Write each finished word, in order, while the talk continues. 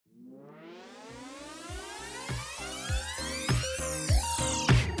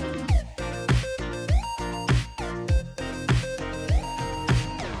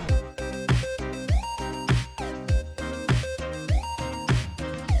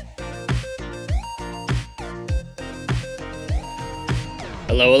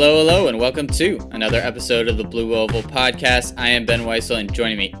Hello, hello, hello, and welcome to another episode of the Blue Oval Podcast. I am Ben Weissel, and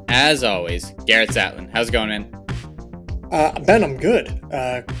joining me, as always, Garrett Zatlin. How's it going, man? Ben, I'm good.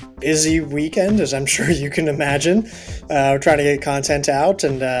 Busy weekend, as I'm sure you can imagine. We're trying to get content out,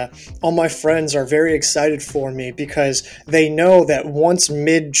 and all my friends are very excited for me because they know that once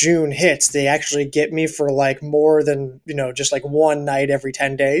mid-June hits, they actually get me for like more than, just like one night every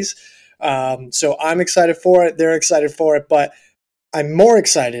 10 days. So I'm excited for it. They're excited for it, but I'm more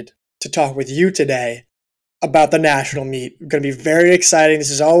excited to talk with you today about the national meet. It's going to be very exciting.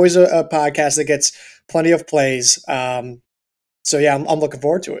 This is always a podcast that gets plenty of plays. So yeah, I'm looking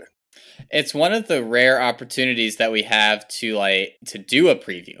forward to it. It's one of the rare opportunities that we have to do a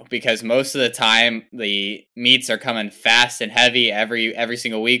preview, because most of the time the meets are coming fast and heavy every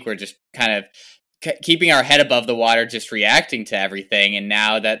single week. We're just kind of keeping our head above the water, just reacting to everything. And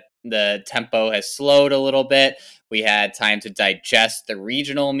now that the tempo has slowed a little bit, we had time to digest the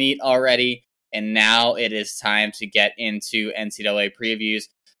regional meet already. And now it is time to get into NCAA previews.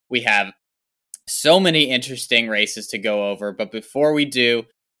 We have so many interesting races to go over, but before we do,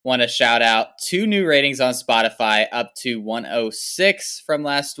 want to shout out 2 new ratings on Spotify, up to 106 from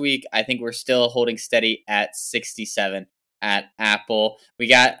last week. I think we're still holding steady at 67 at Apple. We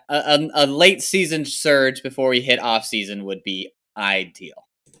got a late season surge before we hit off season would be ideal.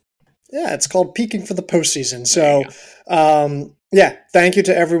 Yeah, it's called peaking for the postseason. So, yeah, thank you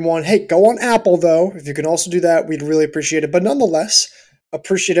to everyone. Hey, go on Apple, though. If you can also do that, we'd really appreciate it. But nonetheless,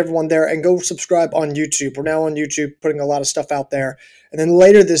 appreciate everyone there, and go subscribe on YouTube. We're now on YouTube, putting a lot of stuff out there. And then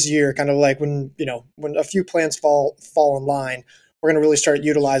later this year, kind of like when a few plans fall in line, we're going to really start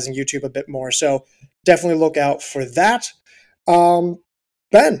utilizing YouTube a bit more. So definitely look out for that.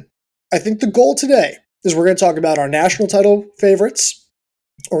 Ben, I think the goal today is we're going to talk about our national title favorites.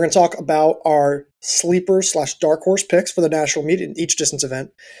 We're going to talk about our sleeper/dark horse picks for the national meet in each distance event.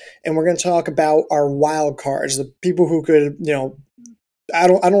 And we're going to talk about our wild cards, the people who could, I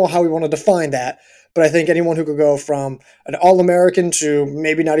don't know how we want to define that, but I think anyone who could go from an All-American to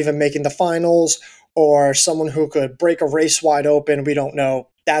maybe not even making the finals, or someone who could break a race wide open, we don't know.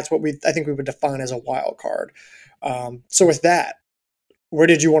 That's what I think we would define as a wild card. So with that, where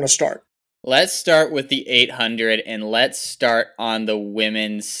did you want to start? Let's start with the 800, and let's start on the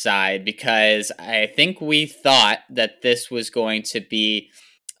women's side, because I think we thought that this was going to be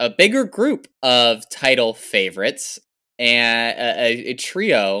a bigger group of title favorites, and a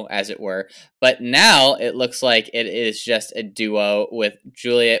trio, as it were. But now it looks like it is just a duo, with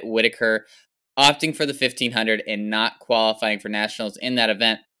Juliet Whitaker opting for the 1500 and not qualifying for nationals in that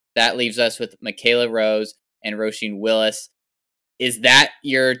event. That leaves us with Michaela Rose and Roisin Willis. Is that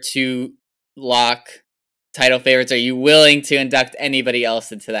your 2 lock title favorites? Are you willing to induct anybody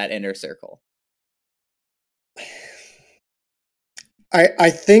else into that inner circle? I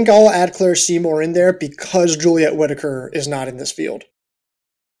think I'll add Claire Seymour in there because Juliet Whitaker is not in this field.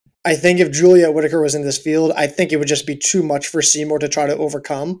 I think if Juliet Whitaker was in this field, I think it would just be too much for Seymour to try to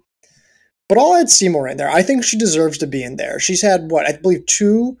overcome. But I'll add Seymour in there. I think she deserves to be in there. She's had, I believe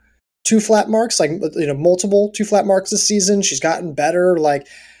two flat marks, multiple 2 flat marks this season. She's gotten better.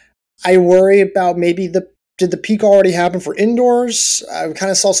 I worry about maybe did the peak already happen for indoors? I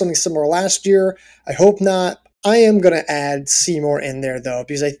kind of saw something similar last year. I hope not. I am going to add Seymour in there, though,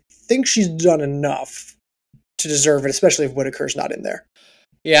 because I think she's done enough to deserve it, especially if Whitaker's not in there.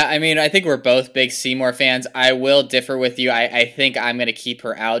 Yeah, I mean, I think we're both big Seymour fans. I will differ with you. I think I'm going to keep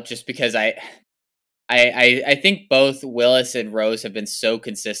her out just because I think both Willis and Rose have been so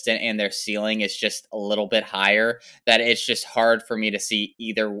consistent, and their ceiling is just a little bit higher, that it's just hard for me to see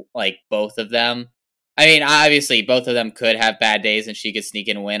either, both of them. I mean, obviously, both of them could have bad days and she could sneak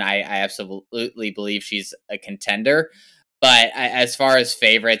in and win. I absolutely believe she's a contender. But as far as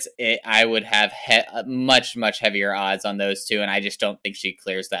favorites, I would have much, much heavier odds on those 2, and I just don't think she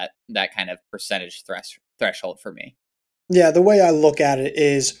clears that kind of percentage threshold for me. Yeah, the way I look at it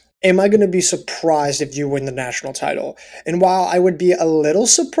is, am I going to be surprised if you win the national title? And while I would be a little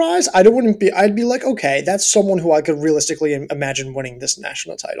surprised, I'd be like, okay, that's someone who I could realistically imagine winning this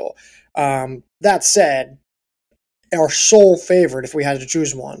national title. That said, our sole favorite, if we had to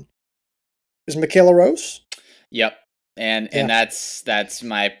choose one, is Michaela Rose. Yep. And that's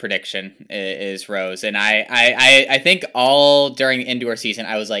my prediction is Rose. And I think all during indoor season,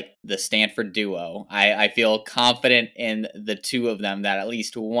 I was like the Stanford duo. I feel confident in the 2 of them that at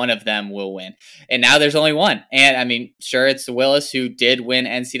least one of them will win. And now there's only one. And I mean, sure, it's Willis who did win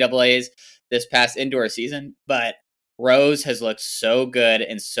NCAAs this past indoor season, but Rose has looked so good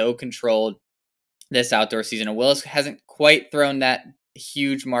and so controlled this outdoor season. And Willis hasn't quite thrown that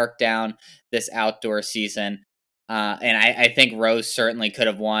huge mark down this outdoor season. And I think Rose certainly could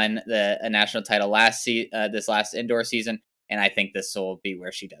have won a national title this last indoor season, and I think this will be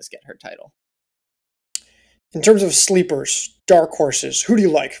where she does get her title. In terms of sleepers, dark horses, who do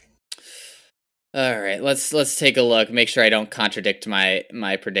you like? All right, let's take a look. Make sure I don't contradict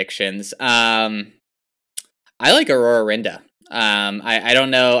my predictions. I like Aurora Rinda. I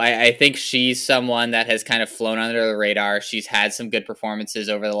don't know. I think she's someone that has kind of flown under the radar. She's had some good performances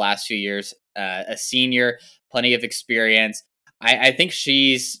over the last few years. A senior, plenty of experience. I think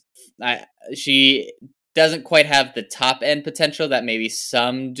she doesn't quite have the top end potential that maybe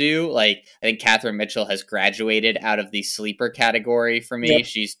some do. Like, I think Catherine Mitchell has graduated out of the sleeper category for me. Yep.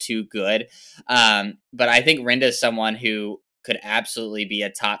 She's too good. But I think Rinda is someone who could absolutely be a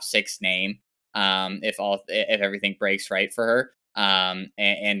top 6 name. If everything breaks right for her,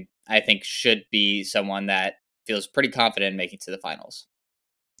 and I think should be someone that feels pretty confident in making to the finals.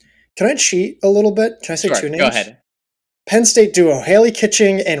 Can I cheat a little bit? Can I say 2 names? Go ahead. Penn State duo Haley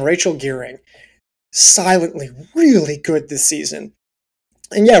Kitching and Rachel Gearing, silently really good this season.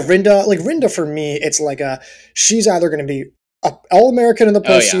 And yeah, Rinda for me, it's like she's either going to be an All-American in the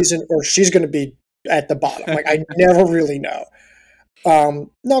postseason or she's going to be at the bottom. Like, I never really know.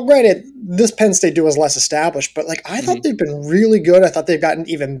 Now, granted, this Penn State duo is less established, but like I thought they've been really good. I thought they've gotten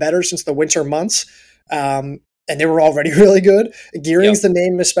even better since the winter months, and they were already really good. Gearing's the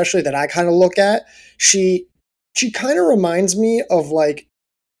name, especially that I kind of look at. She kind of reminds me of like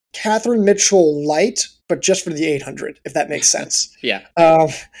Catherine Mitchell light, but just for the 800, if that makes sense. Yeah,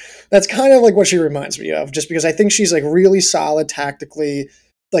 that's kind of like what she reminds me of, just because I think she's like really solid tactically,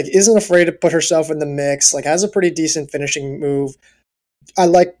 like isn't afraid to put herself in the mix, like has a pretty decent finishing move. I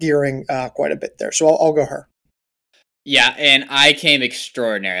like Gearing quite a bit there, so I'll go her. Yeah, and I came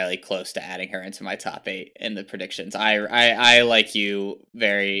extraordinarily close to adding her into my top 8 in the predictions. I like you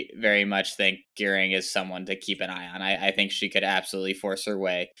very, very much think Gearing is someone to keep an eye on. I think she could absolutely force her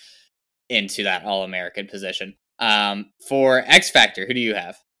way into that All-American position. For X Factor, who do you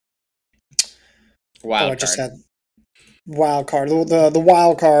have? Wild card. Just had wild card. The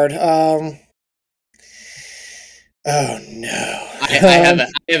wild card. Oh no! I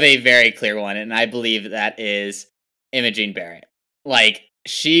have a very clear one, and I believe that is Imogen Barrett. Like,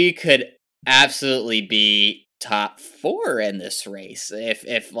 she could absolutely be top 4 in this race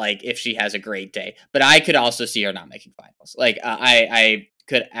if she has a great day. But I could also see her not making finals. Like, I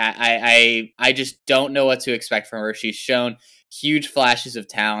just don't know what to expect from her. She's shown huge flashes of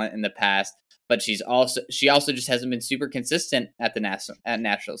talent in the past, but she also just hasn't been super consistent at the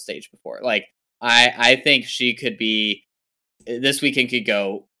national stage before. Like, I think she could be, this weekend could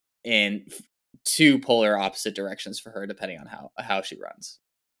go in 2 polar opposite directions for her, depending on how she runs.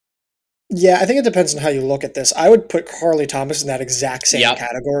 Yeah, I think it depends on how you look at this. I would put Carly Thomas in that exact same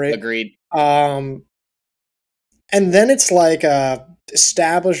category. Agreed. And then it's like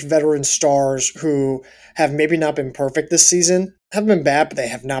established veteran stars who have maybe not been perfect this season, haven't been bad, but they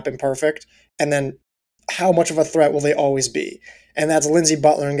have not been perfect. And then how much of a threat will they always be? And that's Lindsey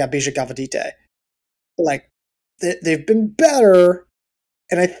Butler and Gabija Gavadite. Like, they've been better,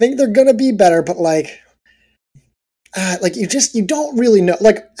 and I think they're gonna be better, but like you don't really know.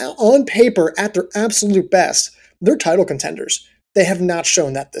 Like, on paper, at their absolute best, they're title contenders. They have not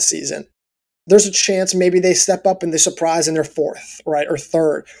shown that this season. There's a chance maybe they step up and they surprise and they're 4th, right, or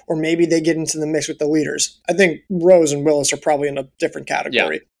 3rd, or maybe they get into the mix with the leaders. I think Rose and Willis are probably in a different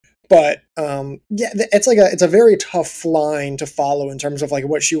category. But it's a very tough line to follow in terms of like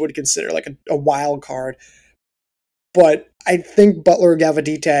what you would consider like a wild card. But I think Butler,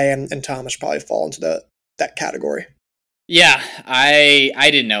 Gavadite, and Thomas probably fall into that category. Yeah, I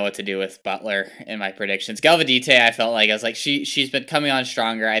didn't know what to do with Butler in my predictions. Gavadite, I felt like I was like she's been coming on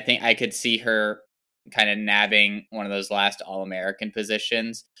stronger. I think I could see her kind of nabbing one of those last All-American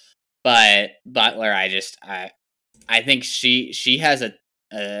positions. But Butler, I think she has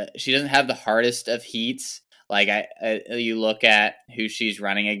she doesn't have the hardest of heats. Like, you look at who she's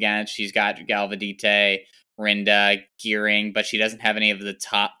running against. She's got Gavadite, Rinda, Gearing, but she doesn't have any of the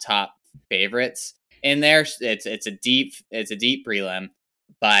top favorites in there. It's a deep prelim,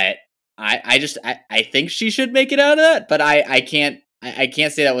 but I think she should make it out of that. But I can't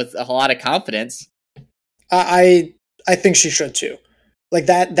say that with a whole lot of confidence. I think she should too. Like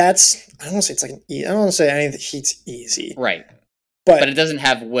that's I don't want to say it's like I don't want to say any of the heat's easy, right? But it doesn't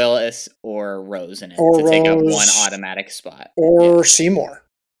have Willis or Rose in it to take up one automatic spot. Or Seymour.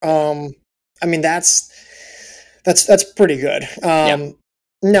 I mean, that's pretty good.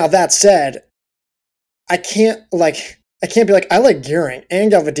 Now, that said, I can't be like, I like Gearing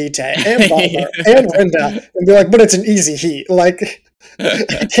and Gavadite and Butler and Rinda and be like, but it's an easy heat. Like,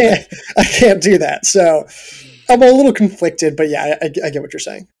 I can't do that. So I'm a little conflicted, but yeah, I get what you're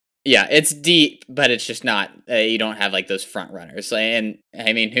saying. Yeah, it's deep, but it's just not. You don't have like those front runners, and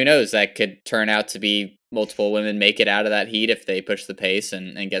I mean, who knows? That could turn out to be multiple women make it out of that heat if they push the pace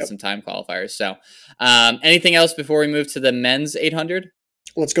and get Yep. some time qualifiers. So, anything else before we move to the men's 800?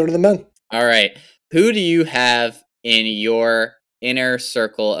 Let's go to the men. All right, who do you have in your inner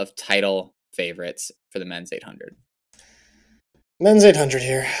circle of title favorites for the men's 800? Men's 800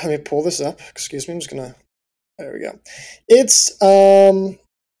 here. Let me pull this up. Excuse me. I'm just gonna. There we go. It's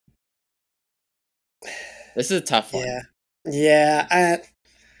This is a tough one. Yeah.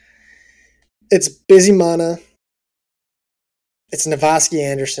 It's Busy Mana. It's Navasky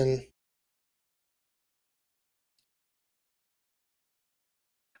Anderson.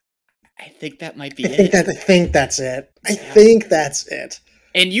 I think that might be it. I think that's it. I think that's it.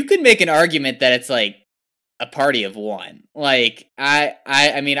 And you could make an argument that it's like a party of one. Like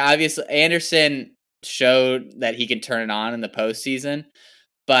I mean, obviously Anderson showed that he can turn it on in the postseason,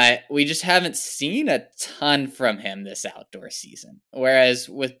 but we just haven't seen a ton from him this outdoor season. Whereas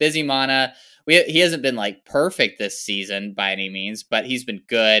with Busy Mana, he hasn't been like perfect this season by any means, but he's been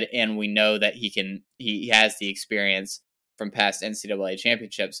good, and we know that he has the experience from past NCAA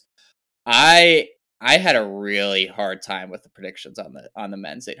championships. I had a really hard time with the predictions on the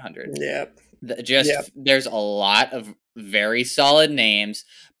men's 800. Yeah. There's a lot of very solid names,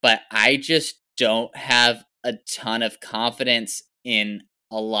 but I just don't have a ton of confidence in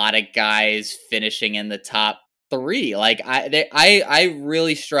a lot of guys finishing in the top 3. Like I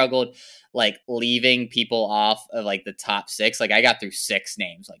really struggled like leaving people off of like the top 6. Like I got through 6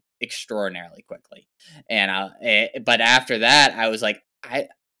 names like extraordinarily quickly, and but after that I was like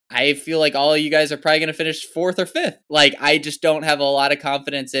I feel like all of you guys are probably going to finish 4th or 5th. Like, I just don't have a lot of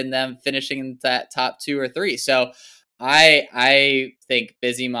confidence in them finishing in that top 2 or 3. So, I think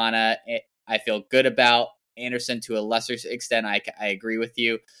Busy Mana, I feel good about. Anderson to a lesser extent. I agree with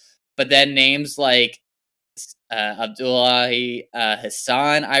you. But then names like Abdullahi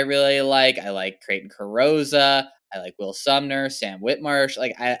Hassan, I really like. I like Creighton Carrozza. I like Will Sumner, Sam Whitmarsh.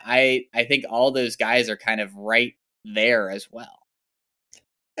 Like, I think all those guys are kind of right there as well.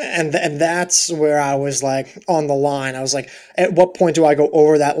 And that's where I was like on the line. I was like, at what point do I go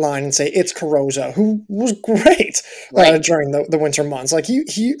over that line and say it's Carrozza, who was great during the winter months? Like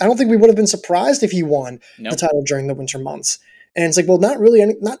he, I don't think we would have been surprised if he won the title during the winter months. And it's like, well, not really.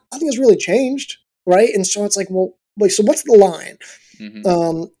 Nothing has really changed, right? And so it's like, well, like, so what's the line?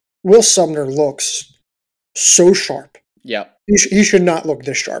 Mm-hmm. Will Sumner looks so sharp. Yeah, he should not look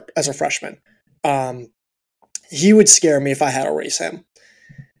this sharp as a freshman. He would scare me if I had to race him.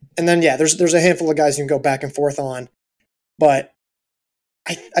 And then, yeah, there's a handful of guys you can go back and forth on. But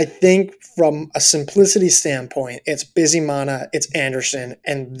I think from a simplicity standpoint, it's Busy Mana, it's Anderson,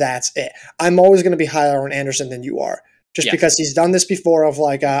 and that's it. I'm always going to be higher on Anderson than you are. Just because he's done this before of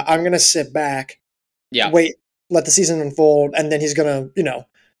like, I'm going to sit back, wait, let the season unfold, and then he's going to,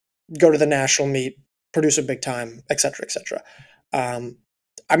 go to the national meet, produce a big time, et cetera, et cetera.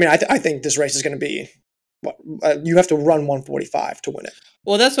 I mean, I think this race is going to be you have to run 145 to win it.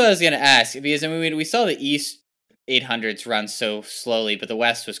 Well, that's what I was going to ask, because I mean, we saw the East 800s run so slowly, but the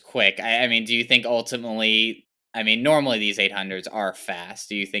West was quick. I mean, do you think ultimately, I mean, normally these 800s are fast.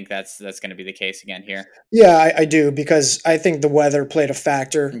 Do you think that's going to be the case again here? Yeah, I do, because I think the weather played a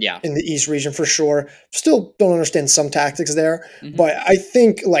factor in the East region for sure. Still don't understand some tactics there, but I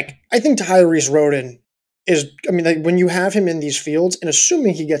think Tyrese Roden is, I mean, like, when you have him in these fields, and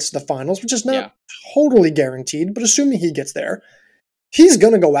assuming he gets to the finals, which is not totally guaranteed, but assuming he gets there, he's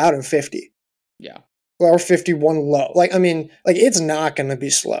going to go out in 50. Yeah. Or 51 low. Like, I mean, like, it's not going to be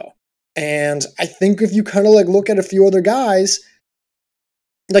slow. And I think if you kind of like look at a few other guys,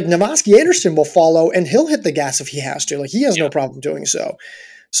 like Navasky Anderson will follow and he'll hit the gas if he has to. Like, he has no problem doing so.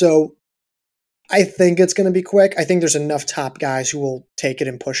 So I think it's going to be quick. I think there's enough top guys who will take it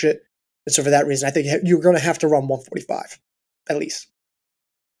and push it. And so for that reason, I think you're going to have to run 145, at least.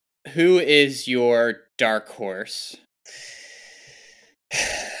 Who is your dark horse?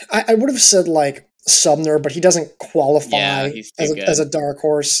 I would have said like Sumner, but he doesn't qualify as a dark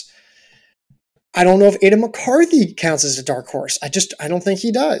horse. I don't know if Aiden McCarthy counts as a dark horse. I don't think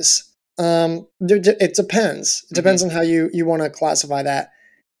he does. It depends. It depends on how you want to classify that.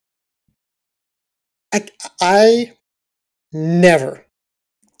 I never,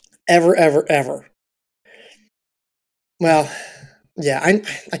 ever. Well, yeah,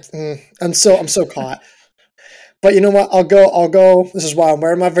 I'm so caught. But you know what? I'll go. This is why I'm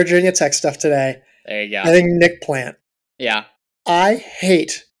wearing my Virginia Tech stuff today. There you go. I think Nick Plant. Yeah. I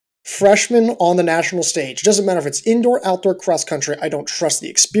hate freshman on the national stage. Doesn't matter if it's indoor, outdoor, cross country. I don't trust the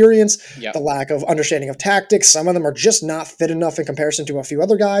experience, the Yep. lack of understanding of tactics. Some of them are just not fit enough in comparison to a few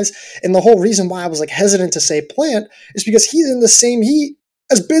other guys. And the whole reason why I was like hesitant to say Plant is because he's in the same heat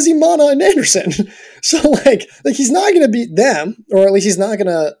as Busy, Mana, and Anderson. So like he's not going to beat them, or at least he's not going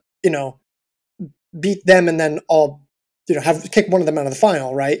to beat them and then all have kick one of them out of the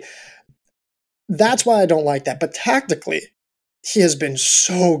final, right? That's why I don't like that. But tactically, he has been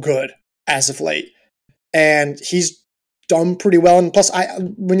so good as of late, and he's done pretty well. And plus,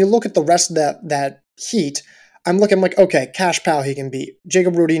 when you look at the rest of that heat, I'm looking like, okay, Cash Pal he can beat,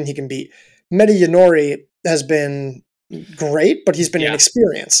 Jacob Rodin he can beat, Medi Yanori has been great, but he's been Yeah.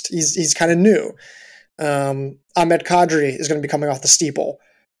 inexperienced. He's kind of new. Ahmed Kadri is going to be coming off the steeple.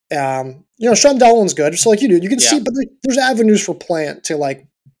 Sean Dolan's good, so like you can Yeah. see, but there's avenues for Plant to like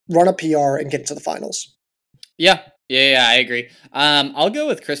run a PR and get into the finals. Yeah. Yeah, I agree. I'll go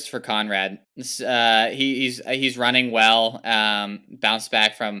with Christopher Conrad. He's running well. Bounced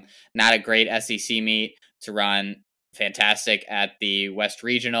back from not a great SEC meet to run fantastic at the West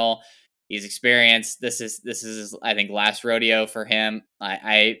Regional. He's experienced. This is I think last rodeo for him.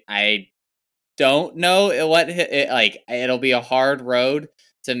 I don't know what like it'll be a hard road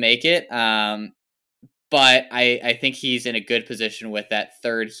to make it. But I think he's in a good position with that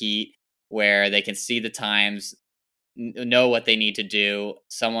third heat where they can see the times, know what they need to do.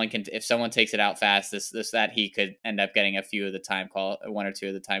 If someone takes it out fast, that he could end up getting a few of the one or two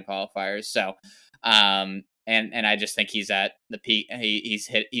of the time qualifiers. So, and I just think he's at the peak.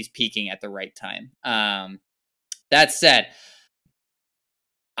 He's peaking at the right time. That said,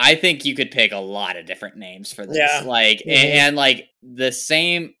 I think you could pick a lot of different names for this. Yeah. Like, Mm-hmm. and like the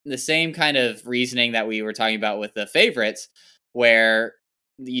same kind of reasoning that we were talking about with the favorites, where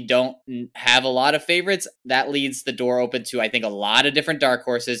you don't have a lot of favorites, that leads the door open to, I think, a lot of different dark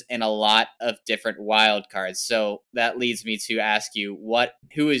horses and a lot of different wild cards. So that leads me to ask you,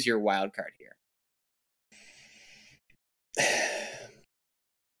 who is your wild card here?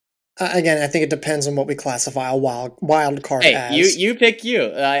 Again, I think it depends on what we classify a wild card Hey, as. you pick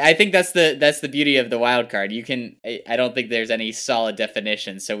you. I think that's the beauty of the wild card. You can. I don't think there's any solid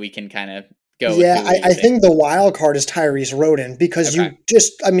definition, so we can kind of go with Yeah, who I we think. think the wild card is Tyrese Roden because Okay.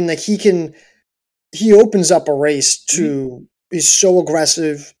 like he opens up a race Mhm. to, he's so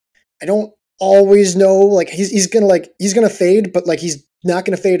aggressive. I don't always know, like he's gonna fade, but like he's not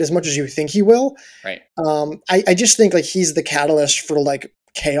gonna fade as much as you think he will. Right. I just think like he's the catalyst for like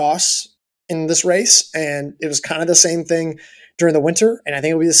chaos in this race, and it was kind of the same thing during the winter, and I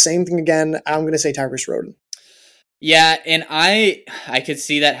think it'll be the same thing again. I'm gonna say Tyrese Roden. Yeah, and I could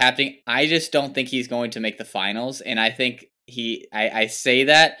see that happening. I just don't think he's going to make the finals, and I think I say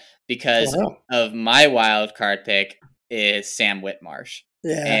that because Wow. of my wild card pick is Sam Whitmarsh.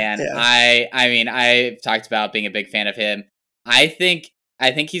 Yeah, And yeah. I mean, I've talked about being a big fan of him. I think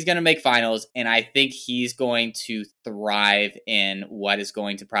he's going to make finals, and I think he's going to thrive in what is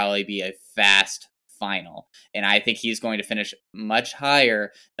going to probably be a fast final. And I think he's going to finish much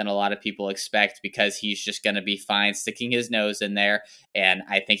higher than a lot of people expect because he's just going to be fine sticking his nose in there. And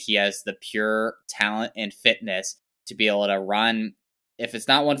I think he has the pure talent and fitness to be able to run. If it's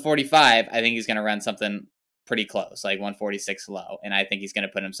not 145, I think he's going to run something pretty close, like 146 low. And I think he's going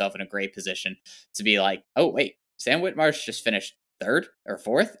to put himself in a great position to be like, oh, wait, Sam Whitmarsh just finished third or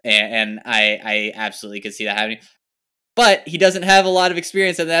fourth. And I absolutely could see that happening. But he doesn't have a lot of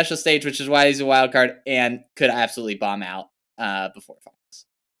experience at the national stage, which is why he's a wild card and could absolutely bomb out before finals.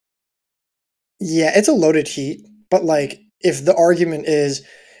 Yeah, it's a loaded heat, but like if the argument is,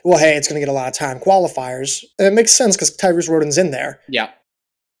 well, hey, it's going to get a lot of time qualifiers, it makes sense because Tyrese Roden's in there. Yeah.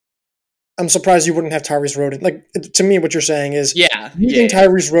 I'm surprised you wouldn't have Tyrese Roden. Like, to me, what you're saying is, Yeah. you think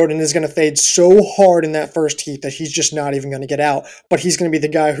Tyrese Roden is going to fade so hard in that first heat that he's just not even going to get out, but he's going to be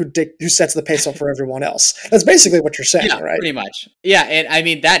the guy who sets the pace up for everyone else. That's basically what you're saying, right? Pretty much. Yeah, and I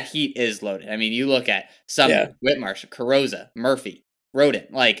mean that heat is loaded. I mean, you look at Sumner, Yeah. Whitmarsh, Carosa, Murphy, Roden.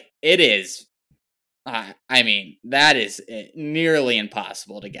 Like it is. I mean, that is nearly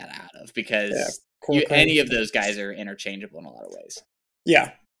impossible to get out of because any of those guys are interchangeable in a lot of ways.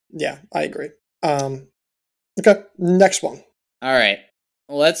 Yeah, I agree. Okay, next one. All right,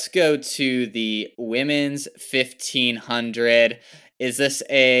 let's go to the women's 1500. Is this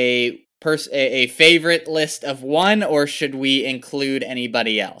a favorite list of one, or should we include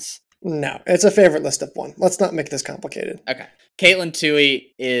anybody else? No, it's a favorite list of one. Let's not make this complicated. Okay. Caitlin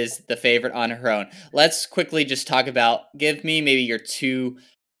Tui is the favorite on her own. Let's quickly just talk about, give me maybe your two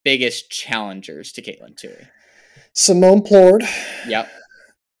biggest challengers to Caitlin Tui. Simone Plord. Yep.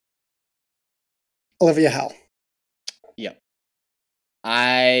 Olivia Howe. Yep.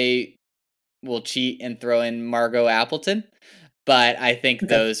 I will cheat and throw in Margot Appleton, but I think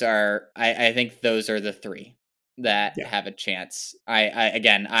Okay. those are I think those are the three that Yeah. have a chance.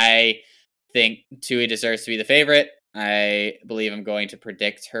 I think Tui deserves to be the favorite. I believe I'm going to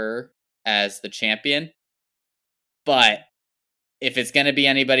predict her as the champion. But if it's going to be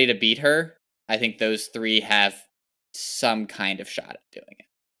anybody to beat her, I think those three have some kind of shot at doing it.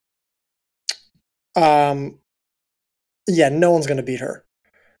 Yeah, no one's going to beat her.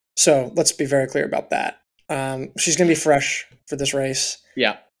 So let's be very clear about that. She's going to be fresh for this race.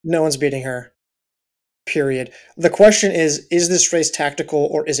 Yeah. No one's beating her. Period. The question is this race tactical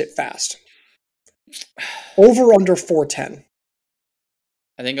or is it fast? Over under 410.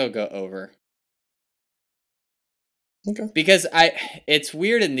 I think I'll go over. Okay. Because it's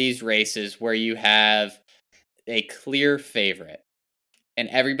weird in these races where you have a clear favorite and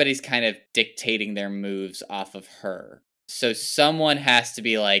everybody's kind of dictating their moves off of her. So someone has to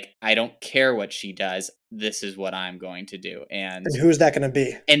be like, I don't care what she does. This is what I'm going to do. And who's that going to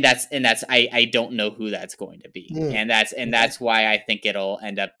be? And that's I don't know who that's going to be. That's why I think it'll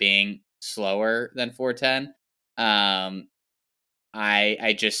end up being slower than 410.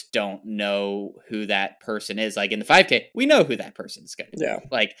 I just don't know who that person is. Like in the 5K, we know who that person is going to be. Yeah.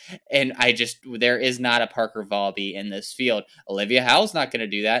 Like, and there is not a Parker Valby in this field. Olivia Howe's not going to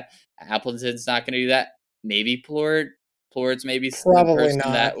do that. Appleton's not going to do that. Maybe Plourd's maybe Probably the person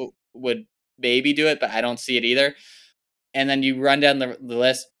not. that would maybe do it, but I don't see it either. And then you run down the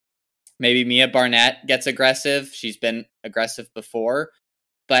list. Maybe Mia Barnett gets aggressive. She's been aggressive before,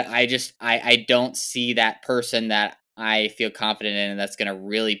 but I don't see that person that I feel confident in, and that's going to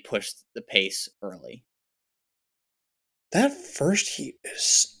really push the pace early. That first heat is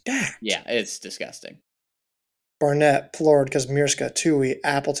stacked. Yeah, it's disgusting. Barnett, Plourd, Kazmierska, Tui,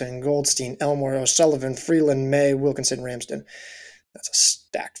 Appleton, Goldstein, Elmore, O'Sullivan, Freeland, May, Wilkinson, Ramsden. That's a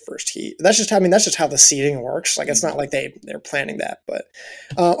stacked first heat. That's just how the seeding works. Like it's not like they're planning that. But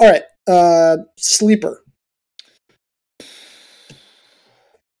all right, sleeper.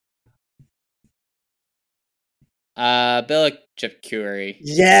 Bila Chipkuri.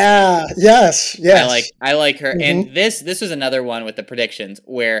 Yeah. Yes. I like her. Mm-hmm. And this was another one with the predictions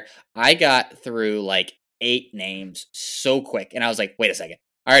where I got through like 8 names so quick, and I was like, wait a second,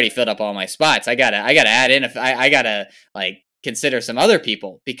 I already filled up all my spots. I gotta add in. I gotta like consider some other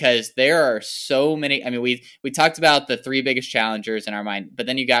people because there are so many. I mean, we talked about the 3 biggest challengers in our mind, but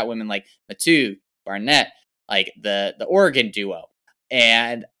then you got women like Matu, Barnett, like the Oregon duo,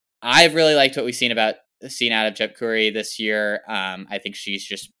 and I've really liked what we've seen out of Chepkuri this year. I think she's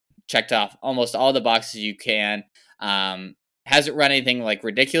just checked off almost all the boxes you can. Hasn't run anything like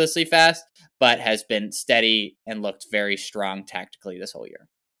ridiculously fast, but has been steady and looked very strong tactically this whole year.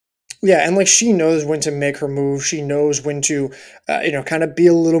 Yeah, and like she knows when to make her move. She knows when to, kind of be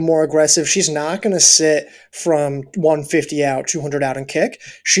a little more aggressive. She's not going to sit from 150 out, 200 out and kick.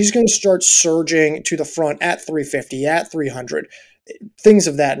 She's going to start surging to the front at 350, at 300, things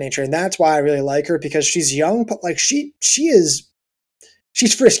of that nature. And that's why I really like her because she's young, but like she's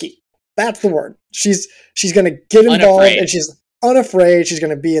frisky. That's the word. She's going to get involved and she's unafraid. She's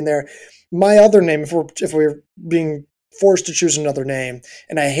going to be in there. My other name, if we're being forced to choose another name,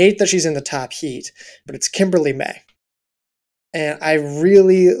 and I hate that she's in the top heat, but it's Kimberly May. And I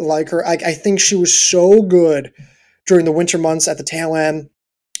really like her. I think she was so good during the winter months at the tail end,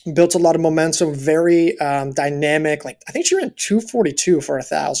 built a lot of momentum, very dynamic. Like I think she ran 242 for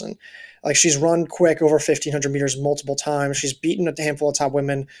 1,000. Like she's run quick over 1,500 meters multiple times. She's beaten a handful of top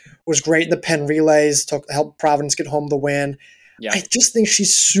women, was great in the Penn relays to help Providence get home the win. Yeah. I just think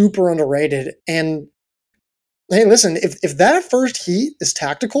she's super underrated. And hey, listen, if that first heat is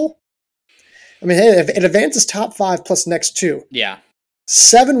tactical, I mean, hey, if it advances top 5 plus next 2,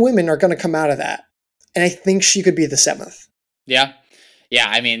 7 women are going to come out of that. And I think she could be the 7th. Yeah. Yeah,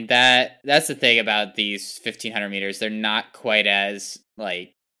 I mean, that's the thing about these 1,500 meters. They're not quite as,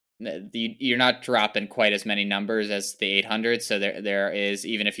 like, you're not dropping quite as many numbers as the 800. So there is,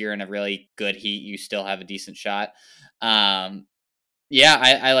 even if you're in a really good heat, you still have a decent shot. Yeah,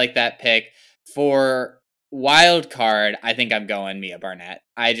 I like that pick. For wild card, I think I'm going Mia Barnett.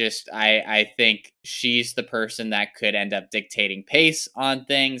 I think she's the person that could end up dictating pace on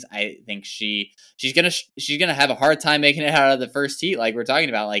things. I think she's gonna have a hard time making it out of the first heat, like we're talking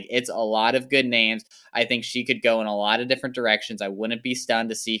about. Like it's a lot of good names. I think she could go in a lot of different directions. I wouldn't be stunned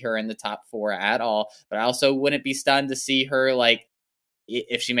to see her in the top 4 at all, but I also wouldn't be stunned to see her, like,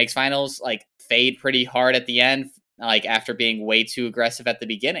 if she makes finals, like fade pretty hard at the end, like after being way too aggressive at the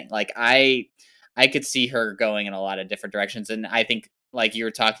beginning. Like I could see her going in a lot of different directions. And I think, like you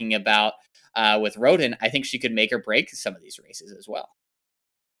were talking about with Roden, I think she could make or break some of these races as well.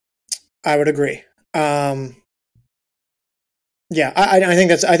 I would agree. Yeah, I think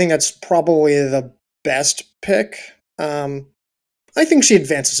that's probably the best pick. I think she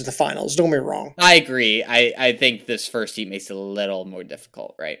advances to the finals. Don't get me wrong. I agree. I think this first heat makes it a little more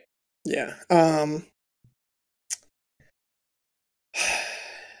difficult, right? Yeah.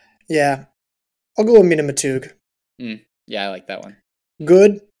 Yeah. I'll go with Mina Matug. Yeah, I like that one.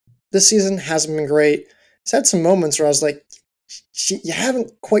 Good this season, hasn't been great. It's had some moments where I was like, you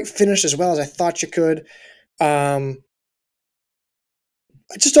haven't quite finished as well as I thought you could. Um,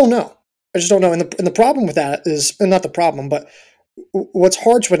 I just don't know. I just don't know. And the problem with that is, and not the problem, but what's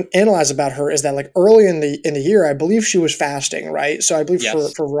hard to analyze about her is that like early in the year, I believe she was fasting, right? So I believe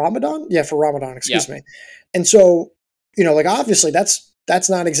Yes. for Ramadan, yeah, for Ramadan, excuse Yep. me. And so, like obviously that's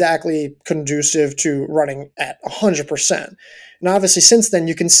not exactly conducive to running at 100%. And obviously since then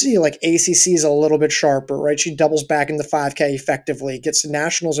you can see like ACC is a little bit sharper, right? She doubles back into 5K effectively, gets to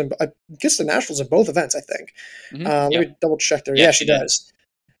nationals in both events, I think. Let Yep. me double check there. Yeah, Yeah, she she did. does.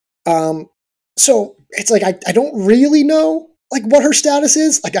 So it's like I don't really know like what her status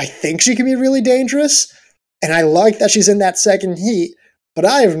is. Like I think she can be really dangerous, and I like that she's in that second heat, but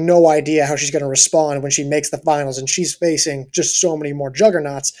I have no idea how she's going to respond when she makes the finals and she's facing just so many more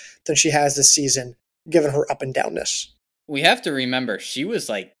juggernauts than she has this season, given her up and downness. We have to remember she was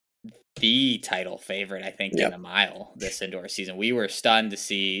like the title favorite, I think, in the Yep. mile this indoor season. We were stunned to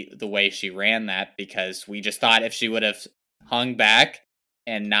see the way she ran that because we just thought if she would have hung back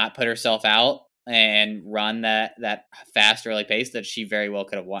and not put herself out and run that fast early pace, that she very well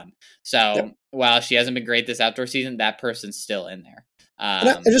could have won. So Yep. while she hasn't been great this outdoor season, that person's still in there. And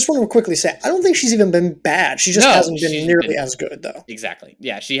I just want to quickly say, I don't think she's even been bad. She just No, hasn't been she's nearly been as good, though. exactly.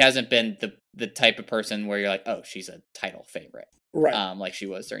 Yeah, she hasn't been the type of person where you're like, oh, she's a title favorite. Right. Like she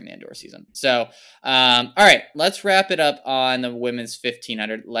was during the indoor season. So, all right, let's wrap it up on the women's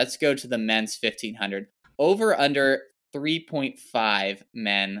 1500. Let's go to the men's 1500. Over under 3.5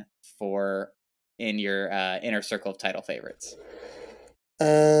 men for in your inner circle of title favorites.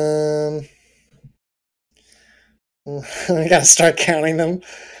 I gotta start counting them.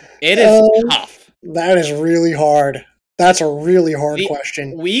 It is Um, tough. that is really hard. That's a really hard we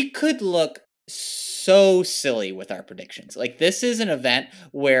question. we could look so silly with our predictions. Like this is an event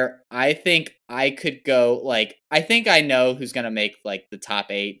where I think I could go like I think I know who's going to make like the top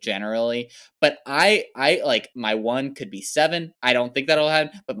 8 generally, but I like my 1 could be 7. I don't think that'll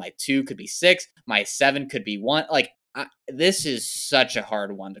happen, but my 2 could be 6, my 7 could be 1. Like this is such a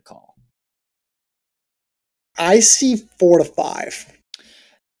hard one to call. I see 4 to 5.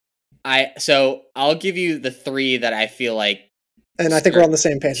 So I'll give you the 3 that I feel like And I think we're on the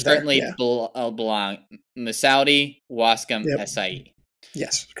same page there. certainly Yeah. belong. Masaudi, Wascom, Yep. SIE.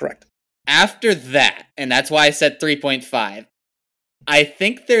 Yes, correct. After that, and that's why I said 3.5, I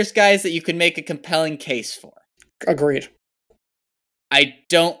think there's guys that you can make a compelling case for. Agreed. I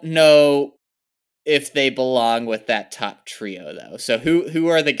don't know if they belong with that top trio though. So who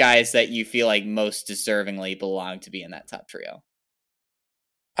are the guys that you feel like most deservingly belong to be in that top trio?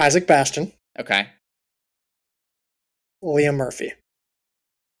 Isaac Bastion, Okay. Liam Murphy.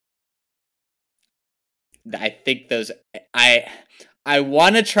 I think those I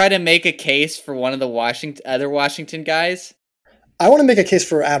want to try to make a case for one of the other Washington guys. I want to make a case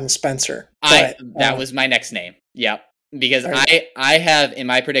for Adam Spencer. That was my next name. Yep. Because I have in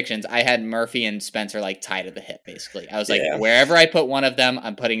my predictions, I had Murphy and Spencer like tied at the hip, basically. I was like, wherever I put one of them,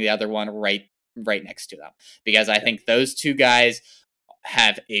 I'm putting the other one right next to them. Because I think those two guys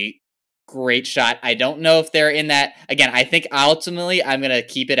have a great shot. I don't know if they're in that. Again, I think ultimately I'm going to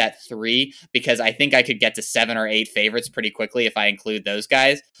keep it at 3 because I think I could get to 7 or 8 favorites pretty quickly if I include those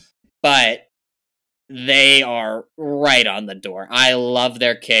guys. But they are right on the door. I love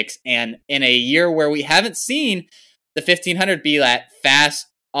their kicks. And in a year where we haven't seen the 1500 be that fast,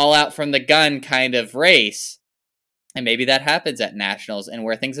 all out from the gun kind of race, and maybe that happens at nationals and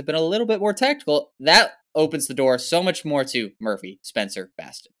where things have been a little bit more tactical, that opens the door so much more to Murphy, Spencer,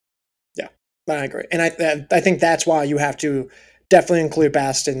 Baston. Yeah, I agree. And I think that's why you have to definitely include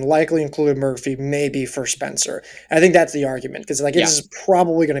Baston, likely include Murphy, maybe for Spencer. I think that's the argument because like this is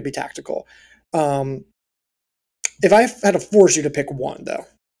probably going to be tactical. If I had to force you to pick one, though,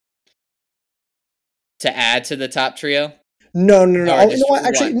 to add to the top trio. No. You know what?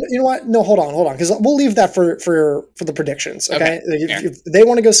 Actually, you know what? No, hold on, because we'll leave that for the predictions. Okay, if they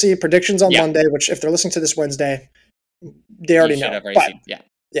want to go see predictions on Monday, which if they're listening to this Wednesday, they already know.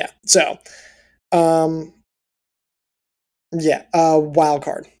 Yeah. So, wild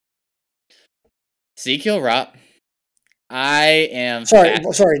card. Ezekiel Rupp. I am sorry.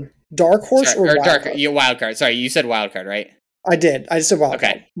 Dark horse or wild dark? Card? You wild card. Sorry, you said wild card, right? I did. I just said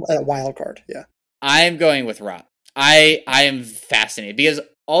Okay. wild card. Yeah. I'm going with Rob. I am fascinated because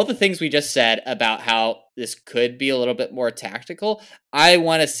all the things we just said about how this could be a little bit more tactical, I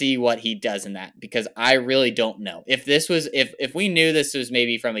want to see what he does in that because I really don't know. If we knew this was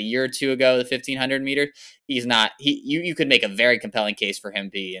maybe from a year or two ago, the 1500 meters, he's not you could make a very compelling case for him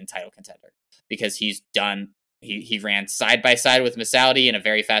being title contender because he ran side by side with Masaudi in a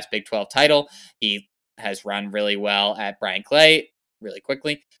very fast Big 12 title. He has run really well at Brian Clay really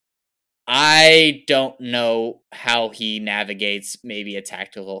quickly. I don't know how he navigates maybe a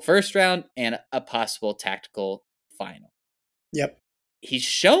tactical first round and a possible tactical final. Yep. He's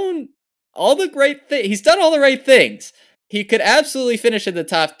shown all the great things. He's done all the right things. He could absolutely finish in the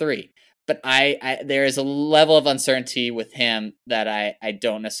top 3. But there is a level of uncertainty with him that I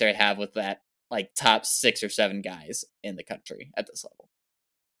don't necessarily have with that like top 6 or 7 guys in the country at this level.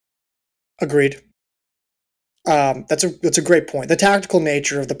 Agreed. That's a great point. The tactical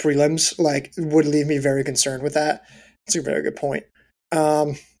nature of the prelims like would leave me very concerned with that. It's a very good point.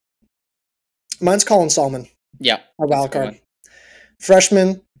 Mine's Colin Salmon. Yeah, our wild card.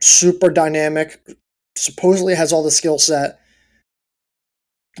 Freshman, super dynamic. Supposedly has all the skill set.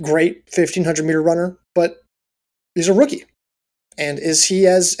 Great 1500-meter runner, but he's a rookie. And is he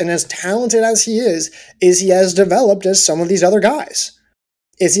as talented as he is he as developed as some of these other guys?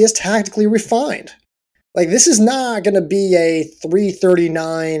 Is he as tactically refined? Like, this is not going to be a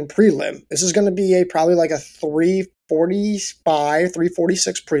 339 prelim. This is going to be probably like a 345,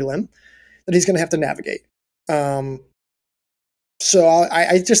 346 prelim that he's going to have to navigate. So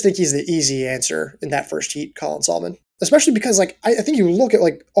I just think he's the easy answer in that first heat, Colin Salmon. Especially because, like, I think you look at,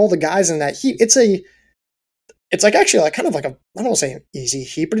 like, all the guys in that heat, it's like actually like kind of like I don't want to say an easy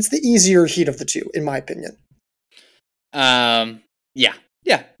heat, but it's the easier heat of the two, in my opinion.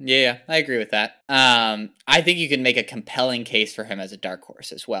 Yeah, I agree with that. I think you can make a compelling case for him as a dark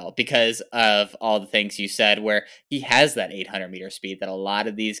horse as well because of all the things you said where he has that 800-meter speed that a lot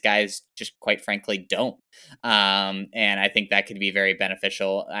of these guys just quite frankly don't. And I think that could be very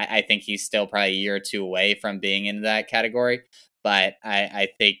beneficial. I think he's still probably a year or two away from being in that category, but I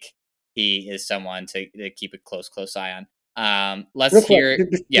think he is someone to keep a close eye on. Let's hear.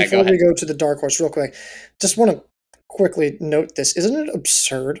 Yeah, go before ahead. we go to the dark horse, real quick, just want to quickly note this. Isn't it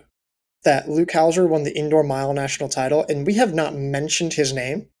absurd that Luke Hauser won the indoor mile national title and we have not mentioned his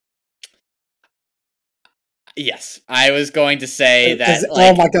name? Yes, I was going to say that.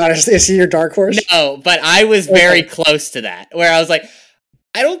 Oh my god, is he your dark horse? No, but I was very close to that, where I was like,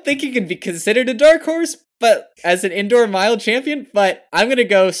 I don't think he can be considered a dark horse, but as an indoor mile champion. But I'm gonna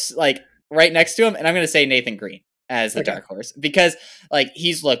go like right next to him, and I'm gonna say Nathan Green as the dark horse because like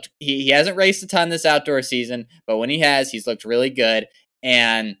he hasn't raced a ton this outdoor season, but when he has, he's looked really good,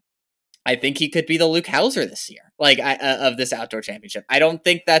 and I think he could be the Luke Hauser this year, like of this outdoor championship. I don't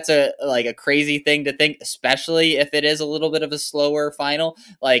think that's a crazy thing to think, especially if it is a little bit of a slower final.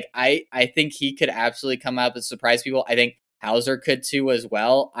 Like I think he could absolutely come out and surprise people. I think Hauser could too as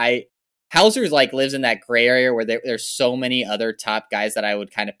well. Hauser's like lives in that gray area where there's so many other top guys that I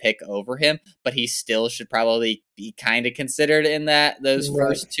would kind of pick over him, but he still should probably be kind of considered in those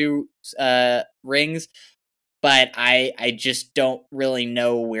first 2 rings. But I just don't really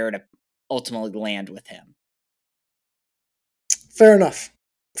know where to ultimately land with him. Fair enough.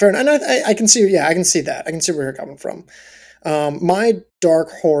 And I can see, I can see that. I can see where you're coming from. My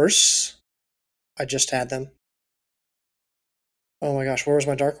dark horse, I just had them. Oh my gosh, where was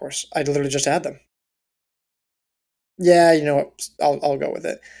my dark horse? I literally just had them. Yeah, you know what? I'll go with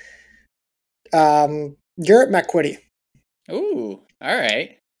it. Garrett McQuitty. Ooh, all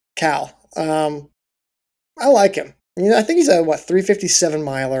right. Cal. I like him. I think he's a 357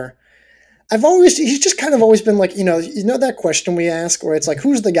 miler. He's just kind of always been like, you know that question we ask where it's like,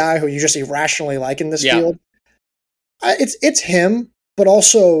 who's the guy who you just irrationally like in this field? It's him, but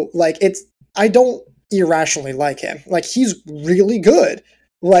also like I don't irrationally like him. Like he's really good.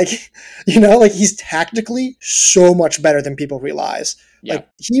 Like, like he's tactically so much better than people realize. Yeah. Like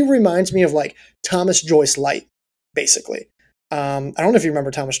he reminds me of like Thomas Joyce Light, basically. I don't know if you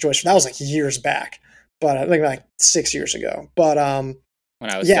remember Thomas Joyce. That was like years back, but I think like 6 years ago. But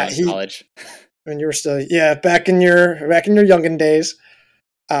when I was still in college, when you were still back in your youngin' days.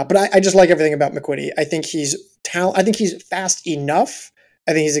 But I just like everything about McQuitty. I think he's I think he's fast enough.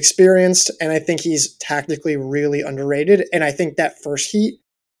 I think he's experienced, and I think he's tactically really underrated. And I think that first heat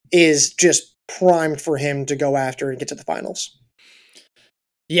is just primed for him to go after and get to the finals.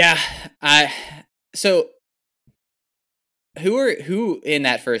 Yeah, so who in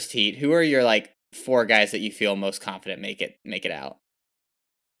that first heat? Who are your like 4 guys that you feel most confident make it out?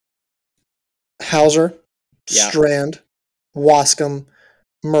 Hauser, Strand, Wascom,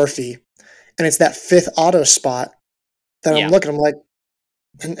 Murphy, and it's that fifth auto spot that I'm Yeah. looking. I'm like,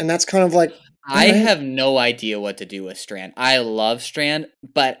 and that's kind of like, all I right. have no idea what to do with Strand. I love Strand,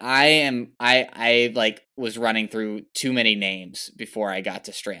 but I like was running through too many names before I got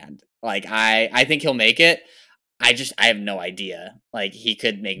to Strand. Like I think he'll make it. I have no idea. Like he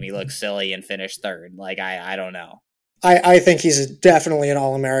could make me look silly and finish third. Like I don't know. I think he's definitely an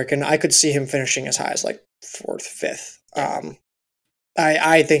All American. I could see him finishing as high as like fourth, fifth. Yeah.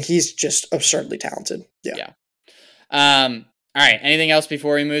 I think he's just absurdly talented. Yeah. Yeah. All right. Anything else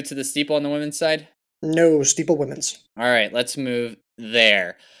before we move to the steeple on the women's side? No steeple women's. All right, let's move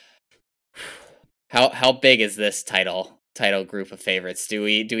there. How big is this title group of favorites? Do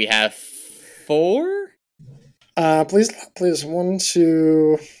we have four? Please, 1,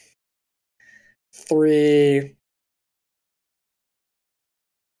 2, 3,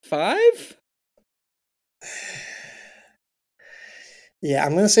 5? Yeah,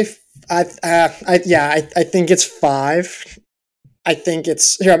 I'm gonna say I think it's 5. I think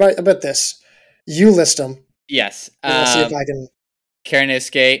it's here. How about this? You list them, Yes. and I'll see if I can. Karen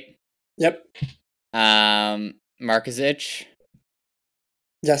Iskate, Yep. Markovic,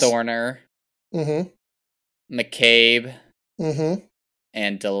 Yes. Thorner, Mm-hmm. McCabe, Mm-hmm.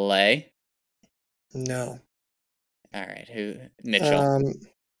 and DeLay. No. All right, who? Mitchell.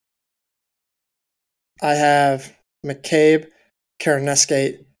 I have McCabe,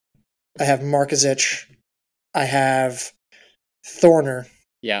 Karaneskate. I have Markovic. I have Thorner,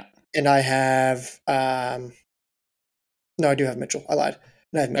 Yeah. and I have no, I do have Mitchell. I lied.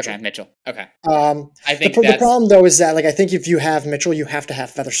 No, I have Mitchell. Okay, Mitchell. Okay. I think the problem though is that like I think if you have Mitchell, you have to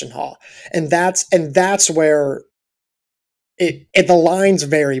have Featherston Hall, and that's where the lines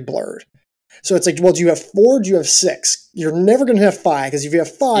very blurred. So it's like, well, do you have 4? Do you have 6? You're never going to have 5 because if you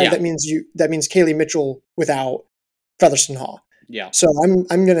have 5, Yeah. that means Kaylee Mitchell without Featherston Hall. Yeah. So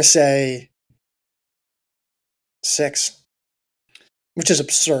I'm going to say 6, which is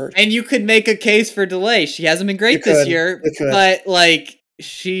absurd. And you could make a case for DeLay. She hasn't been great this year, but like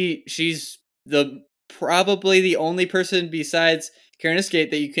she's probably the only person besides Karen Iskate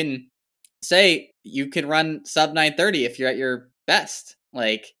that you can say you can run sub 930 if you're at your best.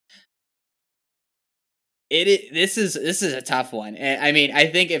 Like this is a tough one. And I mean, I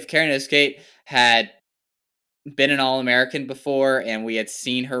think if Karen Iskate had been an All-American before and we had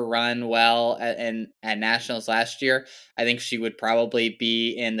seen her run well at Nationals last year, I think she would probably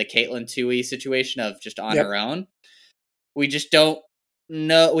be in the Caitlin Toohey situation of just on her own. We just don't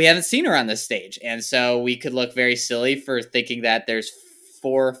know. We haven't seen her on this stage. And so we could look very silly for thinking that there's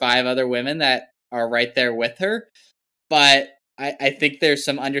 4 or 5 other women that are right there with her. But I think there's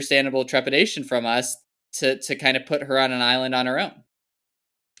some understandable trepidation from us to kind of put her on an island on her own.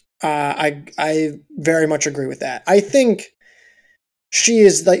 I very much agree with that. I think she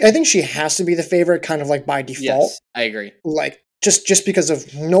is like, I think she has to be the favorite kind of like by default. Yes, I agree. Like just because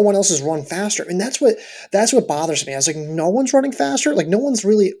of no one else has run faster. And that's what bothers me. I was like, no one's running faster. Like no one's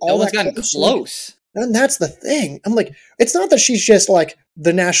really all that gotten close. And that's the thing. I'm like, it's not that she's just like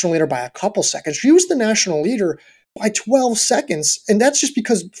the national leader by a couple seconds. She was the national leader by 12 seconds. And that's just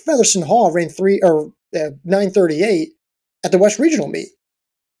because Featherston Hall ran 9:38 at the West Regional meet.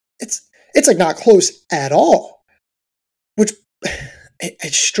 It's like not close at all, which I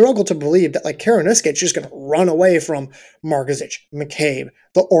struggle to believe that like Karen Iskate's just going to run away from Markovic, McCabe,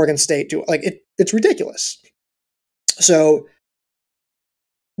 the Oregon State duo. Like it's ridiculous. So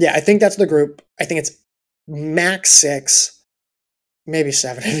yeah, I think that's the group. I think it's max 6, maybe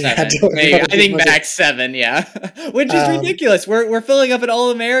 7. I think max 7, yeah, which is ridiculous. We're filling up an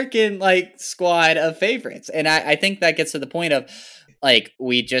All-American like squad of favorites, and I think that gets to the point of like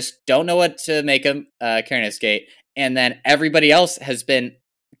we just don't know what to make of Karen Iskate, and then everybody else has been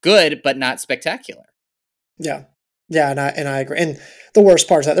good but not spectacular. Yeah, and I agree. And the worst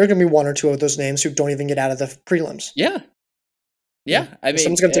part is that there are going to be 1 or 2 of those names who don't even get out of the prelims. Yeah. I mean,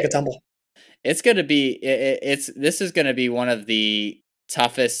 someone's going to take a tumble. It's going to be this is going to be one of the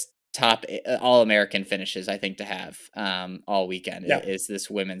toughest top All-American finishes I think to have all weekend. Is this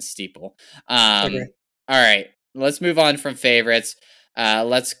women's steeple. All right, let's move on from favorites.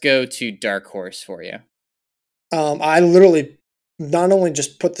 Let's go to dark horse for you. I literally not only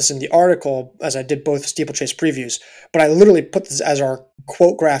just put this in the article as I did both steeplechase previews, but I literally put this as our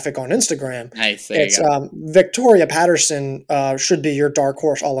quote graphic on Instagram. Nice. It's Victoria Patterson should be your dark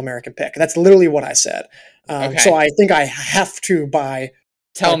horse All-American pick. That's literally what I said. So I think I have to buy.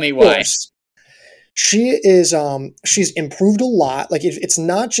 Tell me why. She is she's improved a lot. Like it's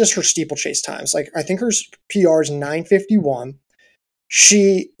not just her steeplechase times. Like I think her PR is 9:51.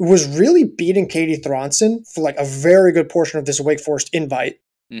 She was really beating Katie Thronson for like a very good portion of this Wake Forest invite.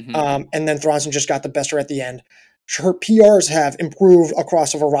 Mm-hmm. And then Thronson just got the best of her at the end. Her PRs have improved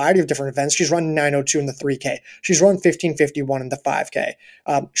across a variety of different events. She's run 9:02 in the 3K. She's run 15:51 in the 5K.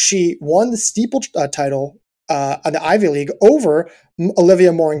 She won the steeple title on the Ivy League over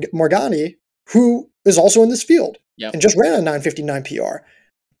Olivia Morgani, who is also in this field Yep. and just ran a 9:59 PR.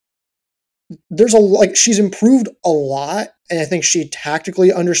 There's she's improved a lot, and I think she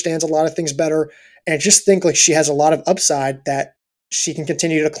tactically understands a lot of things better. And I just think like she has a lot of upside that she can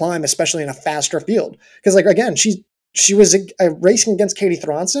continue to climb, especially in a faster field. Because like again, she was racing against Katie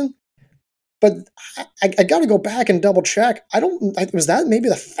Thronson, but I got to go back and double check. Was that maybe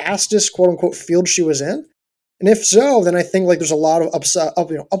the fastest quote unquote field she was in? And if so, then I think like there's a lot of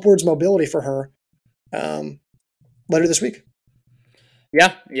upwards mobility for her later this week.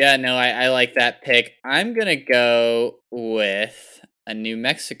 Yeah, no, I like that pick. I'm gonna go with a New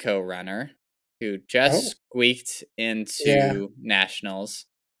Mexico runner who just squeaked into nationals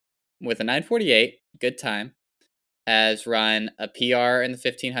with a 9:48, good time. Has run a PR in the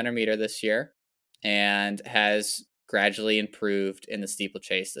 1500 meter this year and has gradually improved in the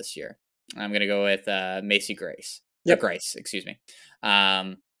steeplechase this year. I'm gonna go with Macy Grace. Yep. Grace, excuse me.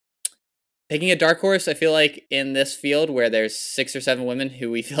 Picking a dark horse, I feel like in this field where there's 6 or 7 women who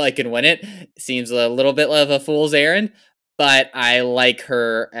we feel like can win it, seems a little bit of a fool's errand. But I like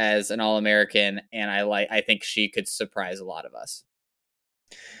her as an All-American, and I think she could surprise a lot of us.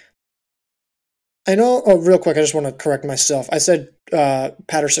 I know. Oh, real quick, I just want to correct myself. I said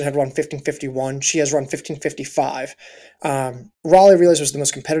Patterson had run 15:51. She has run 15:55. Raleigh Relays was the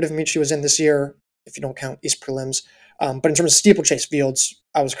most competitive meet she was in this year, if you don't count East Prelims. But in terms of steeplechase fields,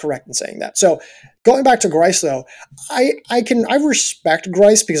 I was correct in saying that. So going back to Grice, though, I respect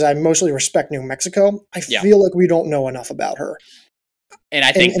Grice because I mostly respect New Mexico. I feel like we don't know enough about her, and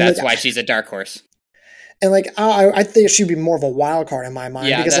I think that's why she's a dark horse. And like I think she'd be more of a wild card in my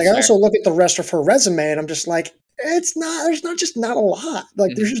mind because like I also look at the rest of her resume and I'm just like there's not a lot.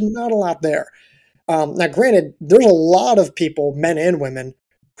 Like there's just not a lot there. Now, granted, there's a lot of people, men and women,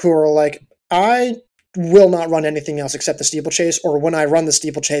 who are like, I will not run anything else except the steeplechase, or when I run the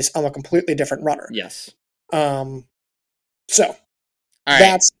steeplechase, I'm a completely different runner. Yes. So all right.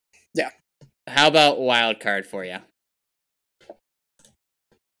 That's How about wild card for you?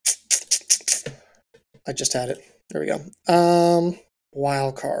 I just had it. There we go.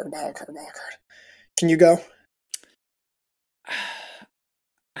 Wild card. Can you go?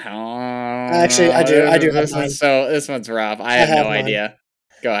 Actually, I do have mine. This one's rough. I have no idea.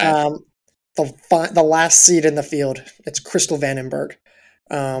 Go ahead. The last seed in the field. It's Crystal Vandenberg.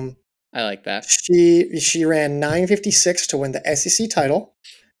 I like that. She ran 9:56 to win the SEC title.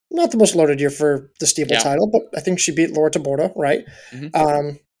 Not the most loaded year for the steeple title, but I think she beat Laura Taborda, right?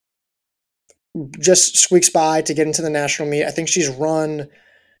 Mm-hmm. Just squeaks by to get into the national meet. I think she's run.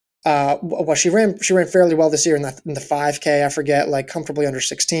 She ran fairly well this year in the 5K. I forget, like comfortably under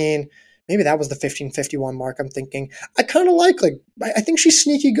 16. Maybe that was the 15:51 mark. I'm thinking. I kind of like I think she's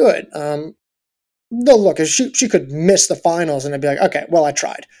sneaky good. No, look, she could miss the finals and I'd be like, okay, well, I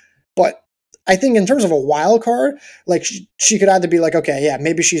tried. But I think in terms of a wild card, like she could either be like, okay, yeah,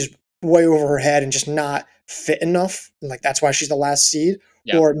 maybe she's way over her head and just not fit enough. And like that's why she's the last seed.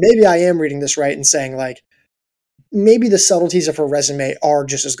 Yeah. Or maybe I am reading this right and saying like maybe the subtleties of her resume are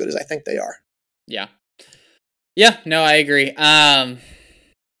just as good as I think they are. Yeah. Yeah, no, I agree.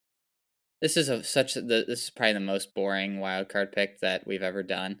 This is this is probably the most boring wild card pick that we've ever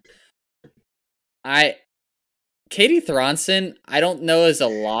done. Katie Thronson, I don't know as a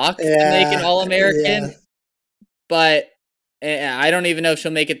lock to make an All-American, but I don't even know if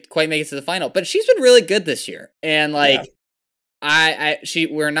she'll quite make it to the final. But she's been really good this year, and like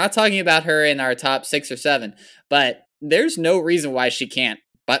we're not talking about her in our top 6 or 7, but there's no reason why she can't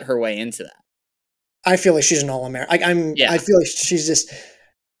butt her way into that. I feel like she's an All-American. I feel like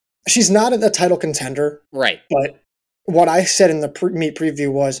she's not a title contender, right? But what I said in the meet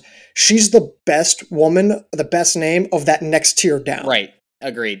preview was she's the best woman, the best name of that next tier down. Right.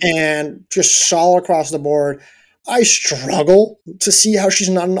 Agreed. And just solid across the board. I struggle to see how she's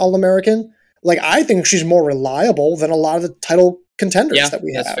not an All-American. Like, I think she's more reliable than a lot of the title contenders that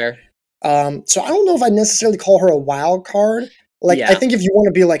we have. That's fair. So I don't know if I necessarily call her a wild card. Like, I think if you want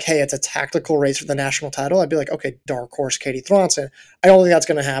to be like, hey, it's a tactical race for the national title, I'd be like, okay, dark horse Katie Thronson. I don't think that's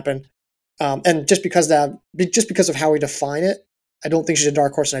going to happen. And just because of how we define it, I don't think she's a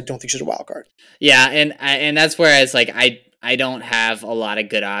dark horse, and I don't think she's a wild card. Yeah, and that's where it's like I don't have a lot of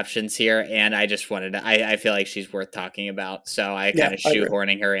good options here, and I just wanted to. I feel like she's worth talking about, so I Yeah, kind of I agree.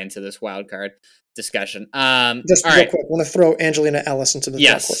 shoehorning her into this wild card discussion. Just All real right. quick, I want to throw Angelina Ellis into the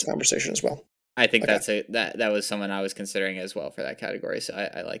dark horse Yes, conversation as well. I think Okay. that was someone I was considering as well for that category, so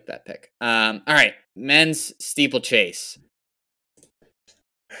I like that pick. All right, men's steeplechase.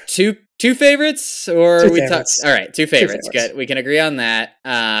 Two favorites, or Two we talk. favorites. All right, two Two favorites. favorites. Good, we can agree on that.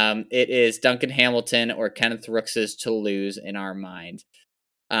 It is Duncan Hamilton or Kenneth Rooks's to lose in our mind.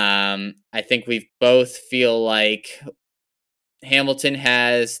 I think we both feel like Hamilton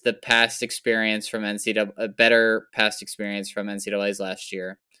has the past experience from NCAA, a better past experience from NCAA's last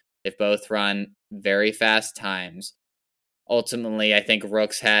year. They've both run very fast times. Ultimately, I think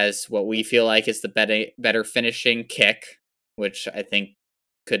Rooks has what we feel like is the better finishing kick, which I think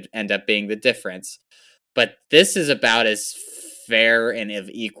could end up being the difference. But this is about as fair and of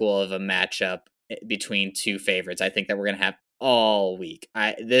equal of a matchup between two favorites I think that we're going to have all week.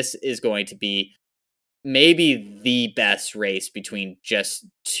 This is going to be maybe the best race between just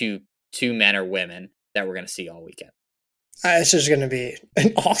two men or women that we're going to see all weekend. It's just going to be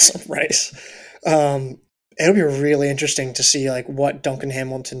an awesome race. It'll be really interesting to see like what Duncan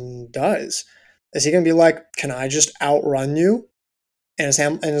Hamilton does. Is he going to be like, "Can I just outrun you?" And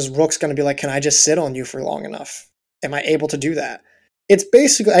his Rook's going to be like, "Can I just sit on you for long enough? Am I able to do that?" It's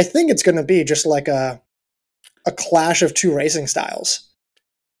basically, I think it's going to be just like a clash of two racing styles.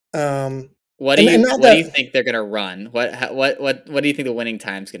 Um, and not What do you that think they're going to run? What do you think the winning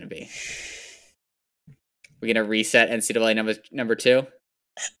time's going to be? We're going to reset NCAA number 2?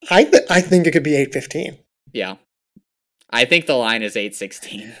 I think it could be 8:15. Yeah. I think the line is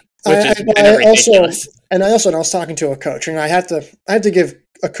 8:16, which I, is kind of I also ridiculous. and I was talking to a coach, and I have to give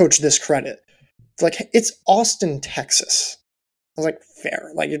a coach this credit. It's like it's Austin, Texas. I was like,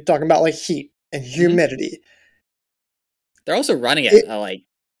 fair. Like you're talking about like heat and Mhm. humidity. They're also running at It,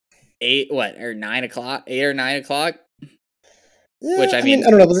 8 or 9 o'clock, which yeah, I I mean, mean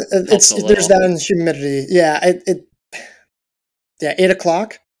I don't know. But helps a there's little. that in humidity. Yeah, yeah, 8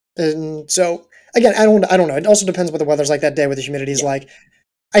 o'clock. And so again, I don't know. It also depends what the weather's like that day, what the humidity is Yeah. like.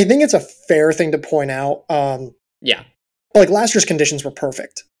 I think it's a fair thing to point out. Yeah. Like last year's conditions were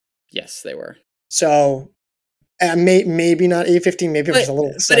perfect. Yes, they were. So maybe not 8:15. Maybe it was But a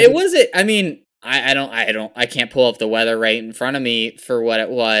little it sudden. wasn't. I mean, I can't pull up the weather right in front of me for what it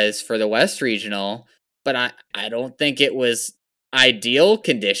was for the West Regional, but I don't think it was ideal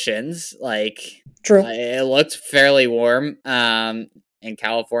conditions. Like True. it looked fairly warm in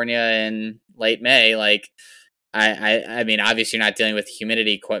California in late May. Like I mean, obviously you're not dealing with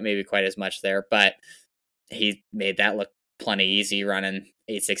humidity quite as much there, but he made that look plenty easy running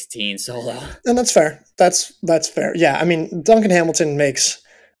 8:16 solo. And that's fair. That's fair. Yeah, I mean, Duncan Hamilton makes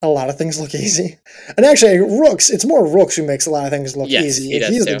a lot of things look easy. And actually, Rooks, it's more Rooks who makes a lot of things look Yes, easy. he does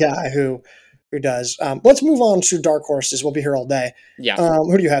He's the too. guy who does. Let's move on to dark horses. We'll be here all day. Yeah.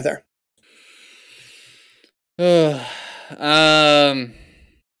 Who do you have there? um,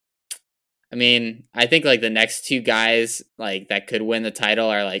 I mean, I think like the next two guys like that could win the title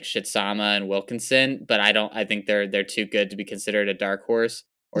are like Shitsama and Wilkinson, but I don't. I think they're too good to be considered a dark horse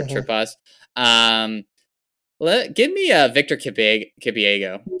or trip Mm-hmm. us. Um, give me Victor Kipiego.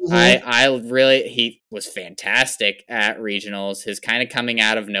 Mm-hmm. I really he was fantastic at regionals. His kind of coming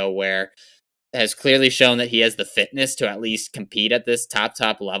out of nowhere has clearly shown that he has the fitness to at least compete at this top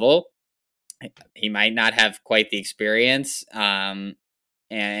level. He might not have quite the experience, and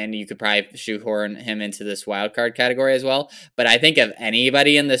you could probably shoehorn him into this wild card category as well. But I think of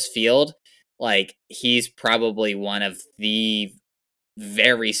anybody in this field, like he's probably one of the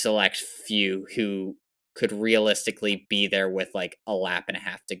very select few who could realistically be there with like a lap and a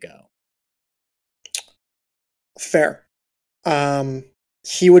half to go. Fair.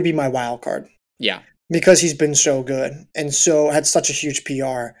 He would be my wild card Yeah. because he's been so good and so had such a huge PR,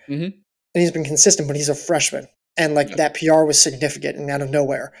 Mm-hmm. and he's been consistent. But he's a freshman, and like Yep. that PR was significant and out of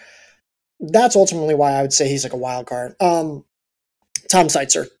nowhere. That's ultimately why I would say he's like a wild card. Tom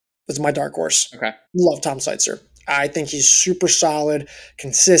Seitzer is my dark horse. Okay. Love Tom Seitzer. I think he's super solid,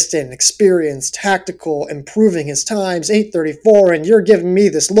 consistent, experienced, tactical, improving his times, 8:34, and you're giving me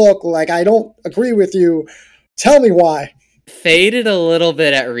this look like I don't agree with you. Tell me why. Faded a little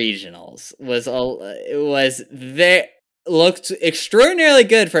bit at regionals. Was there looked extraordinarily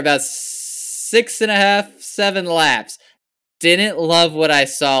good for about 6.5, 7 laps. Didn't love what I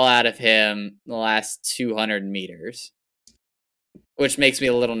saw out of him the last 200 meters, which makes me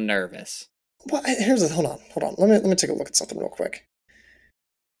a little nervous. Well, here's the hold on. Let me take a look at something real quick.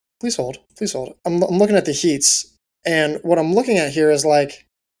 Please hold. Please hold. I'm looking at the heats, and what I'm looking at here is like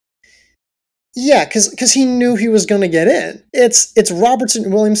Yeah, because he knew he was going to get in. It's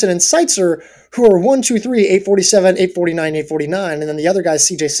Robertson, Williamson, and Seitzer who are 1, 2, 3, 847, 849, 849, and then the other guy's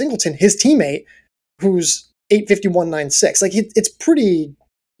C.J. Singleton, his teammate, who's 851.96. Like it's pretty.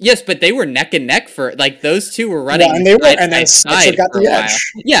 Yes, but they were neck and neck for like those two were Well, running and they were, side and by then Seitzer side got for the a while.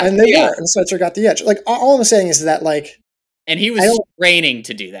 edge, Yeah, and they yeah. were, and Seitzer got the edge. Like all I'm saying is that like And he I was don't. straining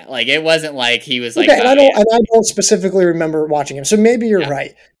to do that. Like it wasn't like he was like, Okay, oh yeah, and I don't specifically remember watching him, so maybe you're yeah.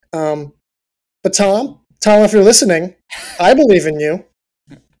 right. Um, but Tom, if you're listening, I believe in you.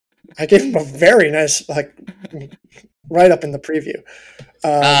 I gave him a very nice like right up in the preview.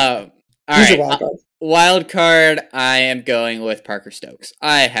 All Who's your right. wild card? Wild card. I am going with Parker Stokes.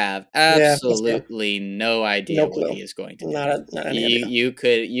 I have Yeah, let's go. absolutely no No idea what clue. he is going to do. Not any idea.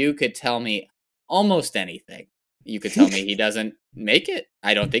 You could tell me almost anything. You could tell me he doesn't make it.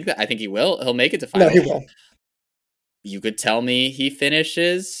 I don't think that. I think he will. He'll make it to No, he finals. will. You could tell me he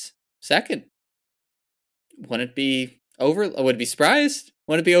finishes second. Wouldn't be over. Would be surprised.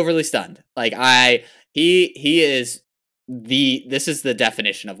 Wouldn't be overly stunned. Like he is this is the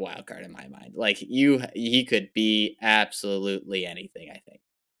definition of wild card in my mind. Like he could be absolutely anything. I think.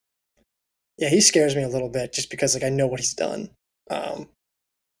 Yeah, he scares me a little bit just because like I know what he's done. Um,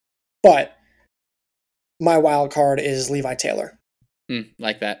 but my wild card is Levi Taylor.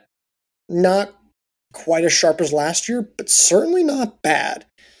 Like that. Not quite as sharp as last year, but certainly not bad.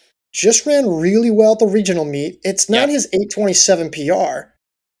 Just ran really well at the regional meet. It's not Yep. his 827 PR,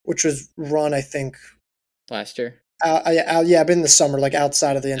 which was run, I think, Last year. yeah, been in the summer, like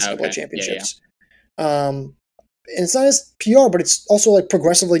outside of the Oh, NCAA okay. Yeah. Yeah. championships. And it's not his PR, but it's also like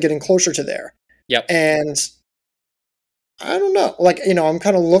progressively getting closer to there. Yep. And I don't know. Like, I'm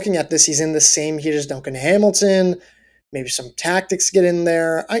kind of looking at this. He's in the same heat as Duncan Hamilton. Maybe some tactics get in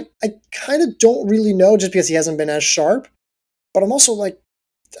there. I kind of don't really know just because he hasn't been as sharp. But I'm also like,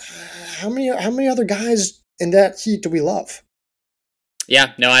 how many other guys in that heat do we love?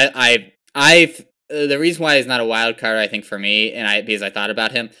 Yeah. No. I've the reason why he's not a wild card. I think for me, and because I thought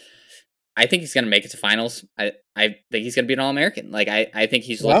about him. I think he's going to make it to finals. I think he's going to be an All-American. Like I think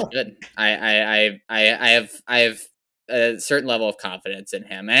he's looked Wow. good. I have a certain level of confidence in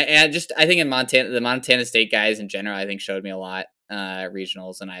him, and just I think in Montana, the Montana State guys in general, I think showed me a lot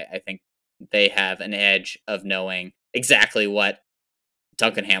regionals, and I think they have an edge of knowing exactly what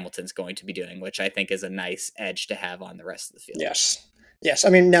Duncan Hamilton's going to be doing, which I think is a nice edge to have on the rest of the field. Yes. Yes. I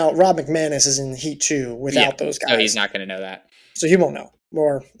mean, now Rob McManus is in heat 2 Yeah, without those so he's guys. not going to know that. So he won't know.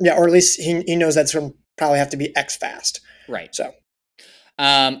 Or at least he knows that's going to probably have to be X fast. Right. So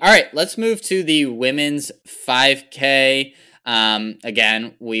all right, let's move to the women's 5K.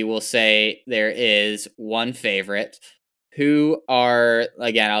 Again, we will say there is one favorite. Who are,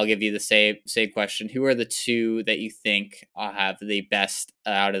 again, I'll give you the same question. Who are the two that you think have the best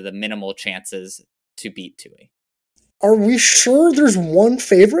out of the minimal chances to beat Tui? are we sure there's one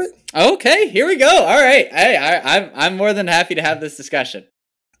favorite? Okay, here we go. All right. I'm more than happy to have this discussion.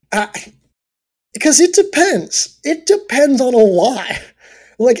 Because it depends. It depends on a lot.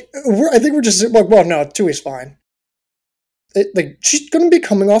 Like, I think we're just like, well, no, Tui's fine. Like, she's going to be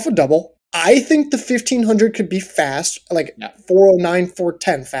coming off a double. I think the 1500 could be fast, like Yeah. 409,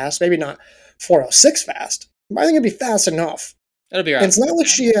 410 fast. Maybe not 406 fast. But I think it'd be fast enough. It'll be And around. it's not like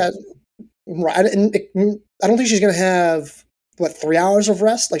she has. Right, and I don't think she's going to have 3 hours of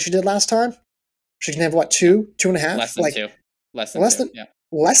rest like she did last time. She can have 2.5, Less than like two. Less than two. Yeah.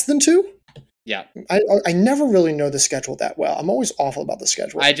 less than 2. Yeah. I never really know the schedule that well. I'm always awful about the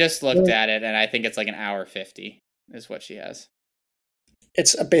schedule. I just looked at it, and I think it's like an hour 50 is what she has.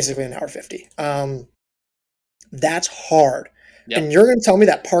 It's basically an hour 50. That's hard. Yep. And you're going to tell me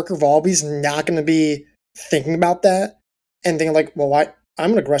that Parker Volby's not going to be thinking about that and thinking like, well,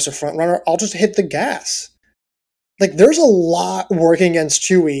 I'm an aggressive front runner. I'll just hit the gas. Like, there's a lot working against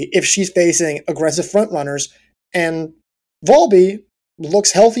Chewy if she's facing aggressive front runners, and Volby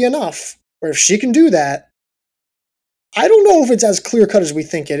looks healthy enough where if she can do that, I don't know if it's as clear cut as we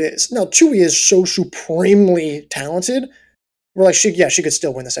think it is. Now, Chewy is so supremely talented. We're like, she could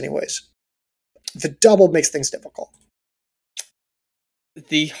still win this anyways. The double makes things difficult.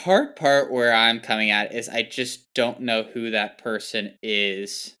 The hard part where I'm coming at is I just don't know who that person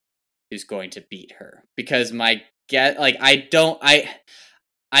is who's going to beat her, because my get like I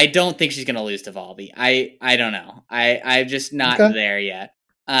don't think she's gonna lose to Volby. I don't know. I'm just not there yet.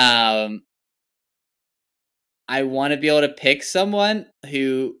 I want to be able to pick someone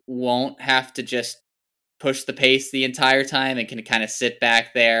who won't have to just push the pace the entire time and can kind of sit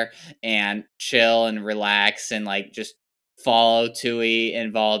back there and chill and relax and like just follow Tui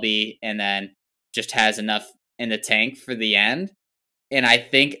and Volby, and then just has enough in the tank for the end. and I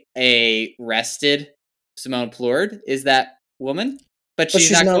think a rested Simone Plord is that woman, but But she's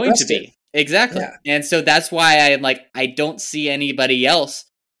she's not not going to rested. be. Exactly. Yeah. And so that's why I don't see anybody else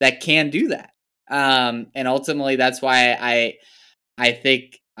that can do that. And ultimately that's why I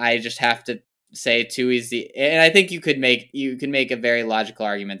think I just have to say Tui's the, and I think you can make a very logical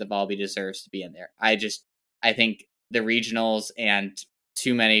argument that Volby deserves to be in there. I think the regionals and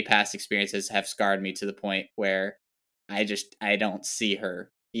too many past experiences have scarred me to the point where I don't see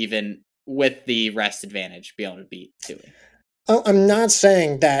her even with the rest advantage be able to beat Tui. I'm not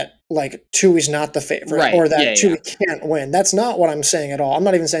saying that like Tui's not the favorite Right. or that Yeah. Tui Yeah. can't win. That's not what I'm saying at all. I'm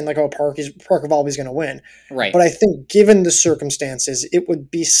not even saying like, oh, Parker Volby's going to win. Right. But I think given the circumstances, it would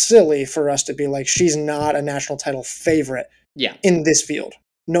be silly for us to be like, she's not a national title favorite Yeah. in this field,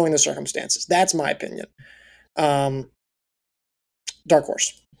 knowing the circumstances. That's my opinion. Dark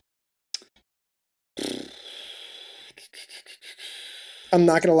horse. I'm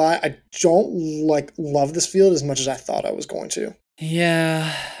not gonna lie, I don't like love this field as much as I thought I was going to.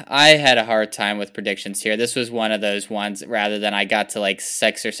 Yeah, I had a hard time with predictions here. This was one of those ones rather than I got to like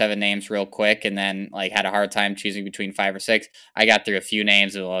 6 or 7 names real quick and then like had a hard time choosing between 5 or 6. I got through a few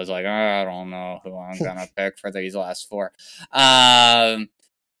names and I was like, oh, I don't know who I'm gonna pick for these last 4.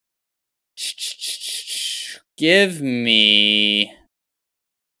 Give me.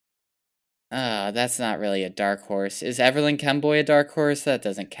 That's not really a dark horse. Is Everlyn Kemboy a dark horse? That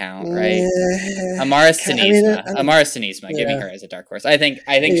doesn't count, right? Amara Stanisma. Amara Stanisma. Give me yeah. her as a dark horse. I think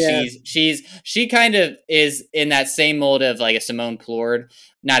Yeah. she kind of is in that same mold of like a Simone Plord.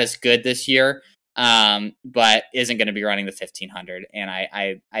 Not as good this year, but isn't going to be running the 1500. And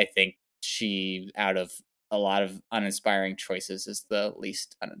I think she, out of a lot of uninspiring choices, is the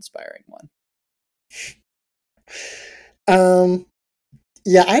least uninspiring one.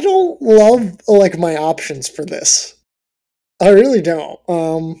 Yeah, I don't love like my options for this. I really don't.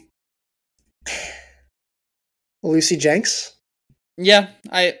 Lucy Jenks. Yeah,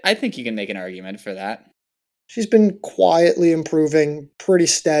 I think you can make an argument for that. She's been quietly improving, pretty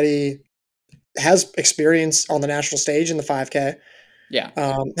steady, has experience on the national stage in the 5K. Yeah.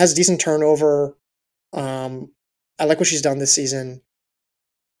 Has a decent turnover. I like what she's done this season.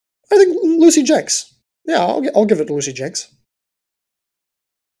 I think Lucy Jenks. Yeah, I'll give it to Lucy Jenks.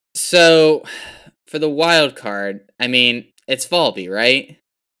 So, for the wild card, I mean, it's Volby, right?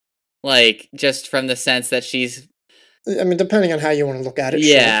 Like, just from the sense that she's. I mean, depending on how you want to look at it,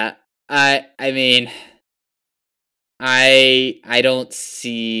 sure. Yeah, I mean, I don't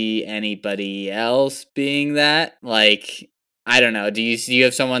see anybody else being that. Like, I don't know. Do you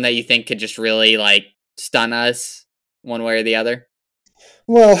have someone that you think could just really like stun us one way or the other?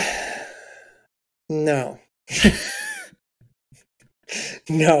 Well, no.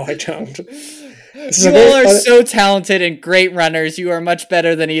 No, I don't. You all are so talented and great runners. You are much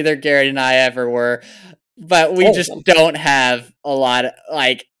better than either Garrett and I ever were. But we just don't have a lot of,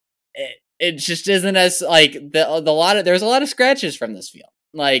 like, it just isn't as, like, there's a lot of scratches from this field.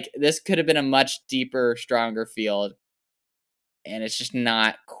 Like, this could have been a much deeper, stronger field. And it's just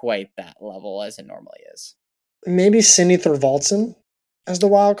not quite that level as it normally is. Maybe Cindy Thorvaldsen as the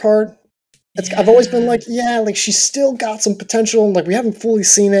wild card. I've always been like, yeah, like she's still got some potential. Like we haven't fully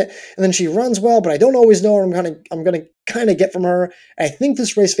seen it, and then she runs well, but I don't always know what I'm gonna kind of get from her. I think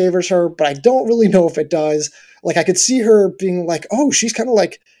this race favors her, but I don't really know if it does. Like I could see her being like, oh, she's kind of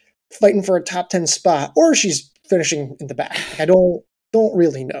like fighting for a top 10 spot, or she's finishing in the back. Like, I don't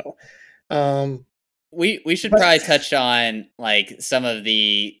really know. We should probably touch on like some of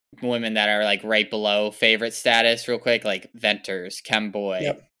the women that are like right below favorite status real quick, like Venters, Kemboy.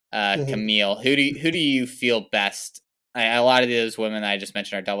 Yep. Camille, who do you feel best? A lot of those women I just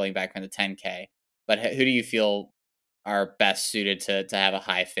mentioned are doubling back from the 10K, but who do you feel are best suited to have a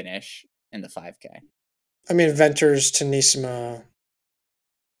high finish in the 5K? I mean, Venters, Tanisma.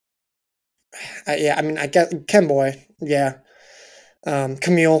 Yeah, I mean, I get Kemboy. Yeah,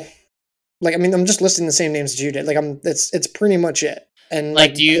 Camille. Like, I mean, I'm just listing the same names as you did. Like, it's pretty much it. And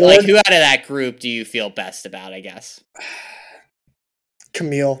like, do you like who out of that group do you feel best about? I guess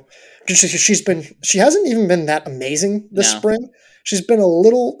Camille. She hasn't even been that amazing this spring. She's been a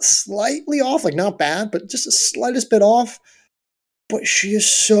little slightly off, like not bad, but just the slightest bit off. But she is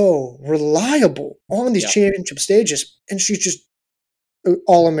so reliable on these championship stages, and she's just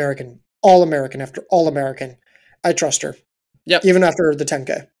all American after all American. I trust her. Yep. Even after the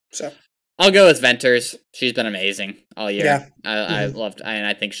 10K. So I'll go with Venters. She's been amazing all year. Yeah. I loved, and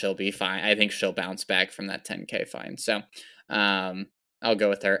I think she'll be fine. I think she'll bounce back from that 10K fine. So, I'll go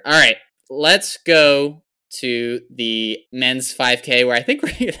with her. All right, let's go to the men's 5K, where I think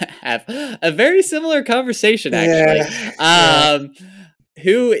we're going to have a very similar conversation, actually.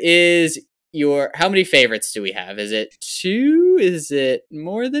 who is how many favorites do we have? Is it 2? Is it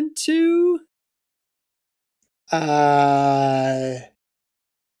more than 2?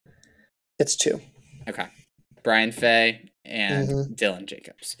 It's 2. Okay. Brian Fay and Mm-hmm. Dylan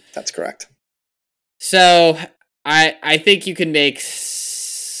Jacobs. That's correct. So I think you can make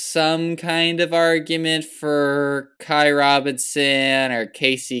some kind of argument for Kai Robinson or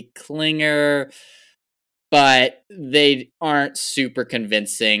Casey Klinger, but they aren't super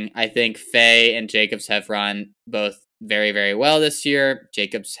convincing. I think Faye and Jacobs have run both very, very well this year.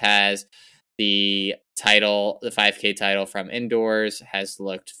 Jacobs has the title, the 5K title from indoors, has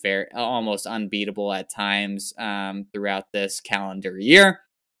looked almost unbeatable at times throughout this calendar year.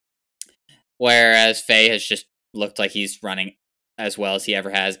 Whereas Faye has just looked like he's running as well as he ever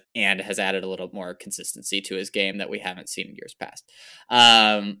has and has added a little more consistency to his game that we haven't seen in years past.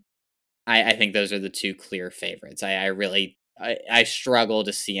 I think those are the two clear favorites. I struggle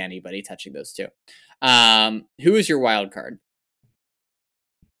to see anybody touching those two. Who is your wild card?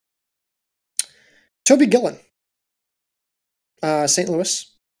 Toby Gillen, St.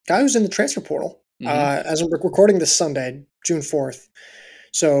 Louis, guy who's in the transfer portal. As we're recording this Sunday, June 4th.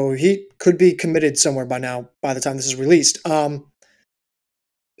 So he could be committed somewhere by now, by the time this is released.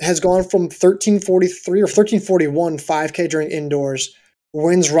 Has gone from 13:43 or 13:41 5K during indoors,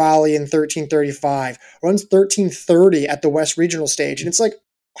 wins Raleigh in 13:35, runs 13:30 at the West Regional stage. And it's like,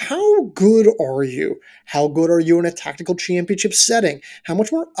 how good are you? How good are you in a tactical championship setting? How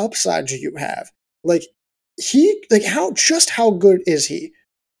much more upside do you have? How good is he?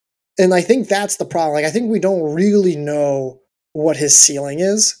 And I think that's the problem. I think we don't really know what his ceiling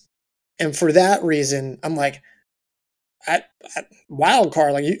is. And for that reason, I'm like, at wild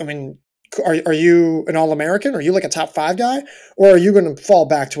card, are you an All-American? Are you like a top 5 guy? Or are you going to fall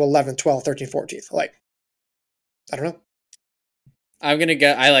back to 11th, 12th, 13th, 14th? Like, I don't know. I'm going to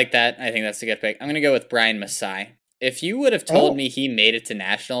go. I like that. I think that's a good pick. I'm going to go with Brian Masai. If you would have told me he made it to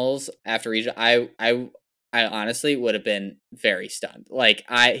nationals after regional, I honestly would have been very stunned. Like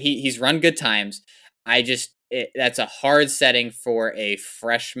he's run good times. That's a hard setting for a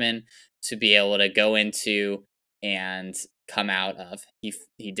freshman to be able to go into and come out of.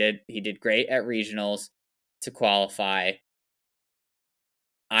 He did great at regionals to qualify.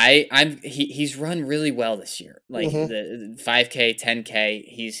 He's run really well this year. Like the 5K, 10K,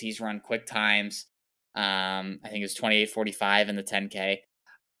 he's run quick times. I think it was 28:45 in the 10K.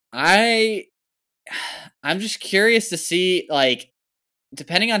 I'm just curious to see, like,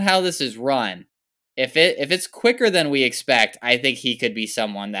 depending on how this is run, if it's quicker than we expect, I think he could be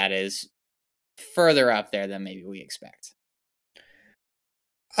someone that is further up there than maybe we expect.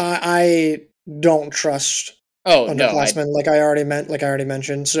 I don't trust underclassmen, like I already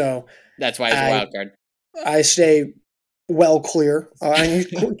mentioned. So that's why he's a wild card. I stay well clear. And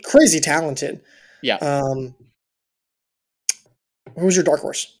he's crazy talented. Yeah. Who's your dark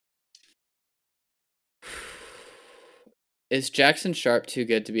horse? Is Jackson Sharp too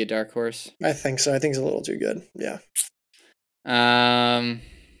good to be a dark horse? I think so. I think he's a little too good. Yeah.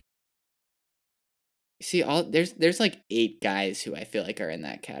 See, there's like 8 guys who I feel like are in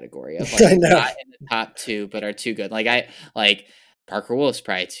that category of like not in the top 2 but are too good. Like Parker Wolf's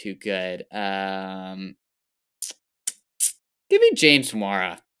probably too good. Give me James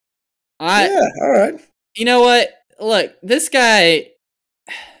Mara. Yeah, all right. You know what? Look, this guy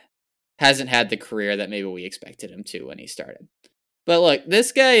hasn't had the career that maybe we expected him to when he started. But look,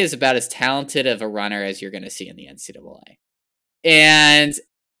 this guy is about as talented of a runner as you're going to see in the NCAA. And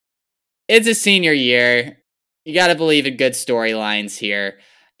it's a senior year. You got to believe in good storylines here.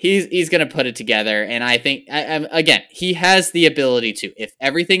 He's going to put it together. And I think, again, he has the ability to. If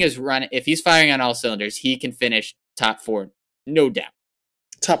everything is running, if he's firing on all cylinders, he can finish top 4, no doubt.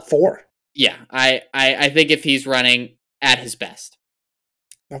 Top 4? Yeah, I think if he's running at his best.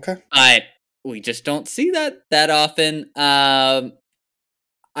 Okay. We just don't see that often.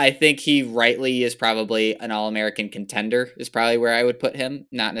 I think he rightly is probably an All-American contender is probably where I would put him,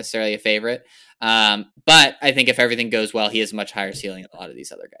 not necessarily a favorite. But I think if everything goes well, he has a much higher ceiling than a lot of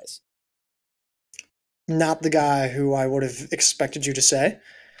these other guys. Not the guy who I would have expected you to say.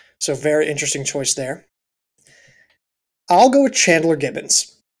 So very interesting choice there. I'll go with Chandler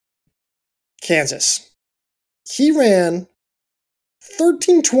Gibbons. Kansas. He ran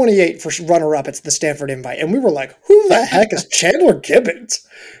 13:28 for runner-up at the Stanford Invite, and we were like, "Who the heck is Chandler Gibbons?"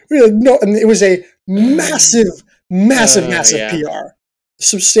 We had no, and it was a massive PR,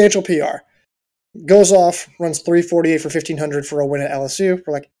 substantial PR. Goes off, runs 3:48 for 1,500 for a win at LSU.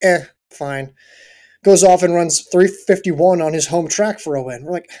 We're like, fine. Goes off and runs 3:51 on his home track for a win.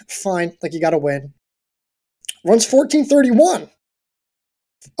 We're like, fine, like you got to win. Runs 14:31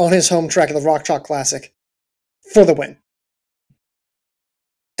 on his home track at the Rock Chalk Classic for the win.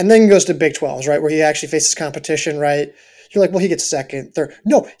 And then goes to Big 12s, right, where he actually faces competition, right? You're like, well, he gets second, third.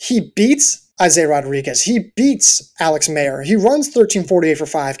 No, he beats Isaiah Rodriguez. He beats Alex Mayer. He runs 13:48 for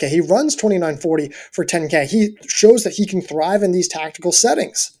 5K. He runs 29:40 for 10K. He shows that he can thrive in these tactical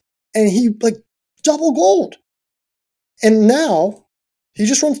settings. And he, like, double gold. And now he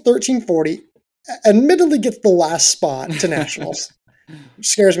just runs 13:40, admittedly gets the last spot to nationals. Which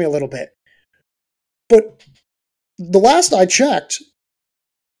scares me a little bit. But the last I checked,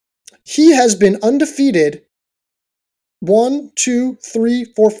 he has been undefeated 1, 2, 3,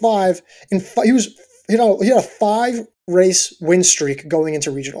 4, 5. He had a 5-race win streak going into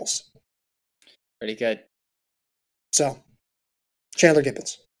regionals. Pretty good. So, Chandler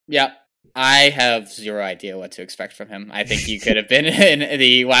Gibbons. Yep. I have zero idea what to expect from him. I think he could have been in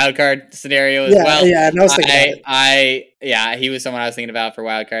the wild card scenario as well. Yeah, and I was thinking about it. He was someone I was thinking about for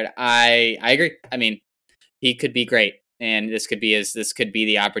wild card. I agree. I mean, he could be great, and this could be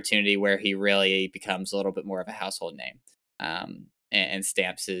the opportunity where he really becomes a little bit more of a household name, and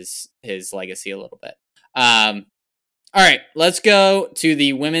stamps his legacy a little bit. All right, let's go to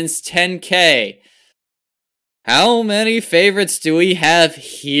the women's 10K. How many favorites do we have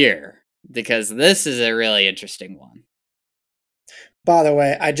here? Because this is a really interesting one. By the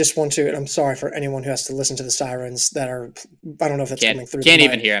way, I just want to, and I'm sorry for anyone who has to listen to the sirens that are, I don't know if that's coming through. Can't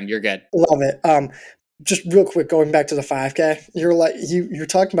even hear them. You're good. Love it. Just real quick, going back to the 5K, you're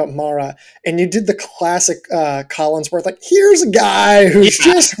talking about Mara, and you did the classic Collinsworth, like, here's a guy who's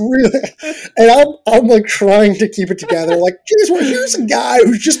just really, and I'm like trying to keep it together, like, here's a guy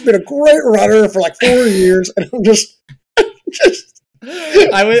who's just been a great runner for like 4 years, and I'm just.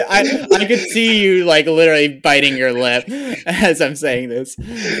 I could see you like literally biting your lip as I'm saying this.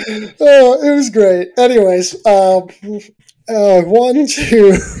 Oh, it was great. Anyways, 1, 2.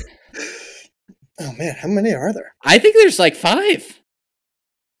 Oh man, how many are there? I think there's like 5.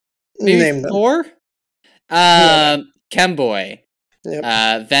 Maybe Name 4. Kemboy,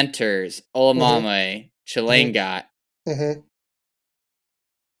 yep. Venters, Olamame, Chilangat, and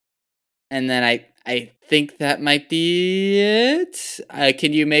then I think that might be it.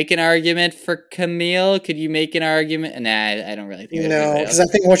 Can you make an argument for Camille? Could you make an argument? Nah, I don't really think. No, because I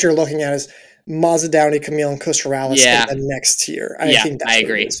think what you're looking at is Mazda Downey, Camille, and Costaralis in the next tier. I think that's I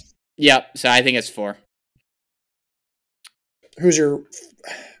agree. Yep. So I think it's 4. Who's your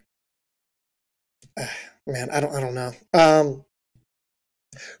man? I don't know.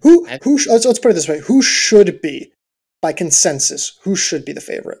 Let's put it this way: who should be, by consensus, who should be the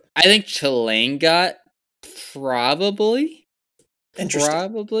favorite? I think Chilangat probably. Interesting.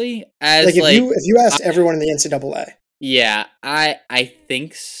 Probably as like if you asked everyone in the NCAA. Yeah, I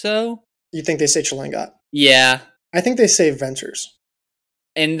think so. You think they say Chilangat? Yeah, I think they say Ventures.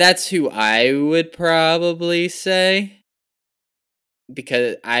 And that's who I would probably say,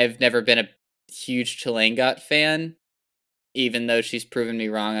 because I've never been a huge Chilangat fan, even though she's proven me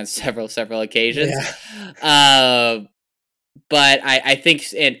wrong on several occasions. Yeah. But I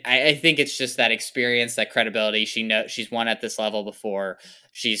think it's just that experience, that credibility. She's won at this level before.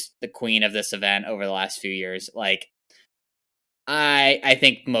 She's the queen of this event over the last few years. Like, I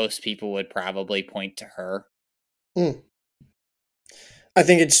think most people would probably point to her. I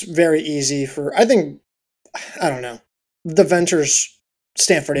think it's very easy I don't know. The Ventures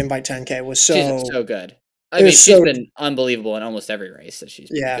Stanford Invite 10K was she's so good. I mean, she's been unbelievable in almost every race that she's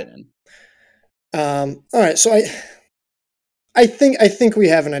been in. All right, so I think we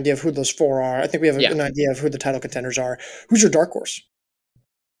have an idea of who those 4 are. I think we have an idea of who the title contenders are. Who's your dark horse?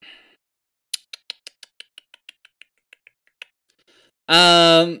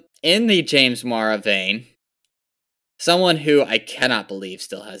 In the James Mara vein, someone who I cannot believe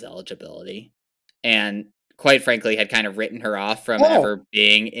still has eligibility, and quite frankly had kind of written her off from ever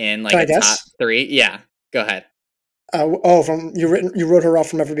being in like a top 3. Yeah, go ahead. You wrote her off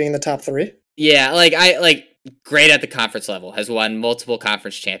from ever being in the top 3? Yeah, great at the conference level, has won multiple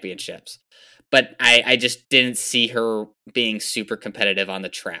conference championships, but I just didn't see her being super competitive on the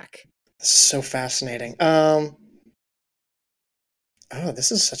track. This is so fascinating.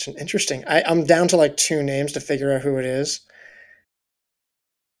 This is such an interesting. I'm down to like 2 names to figure out who it is.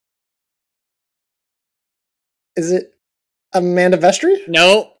 Is it Amanda Vestry?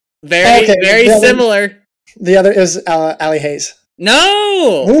 No, very similar. The other is Allie Hayes.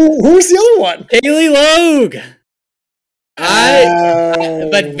 No, who's the other one? Kaylee Logue.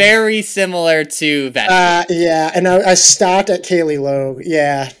 But very similar to Vestry. Yeah, and I stopped at Kaylee Logue.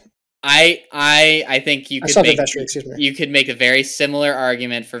 Yeah. I think you could make Vestry, excuse me. You could make a very similar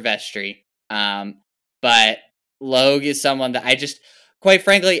argument for Vestry. But Logue is someone that quite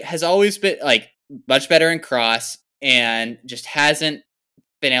frankly, has always been like much better in cross and just hasn't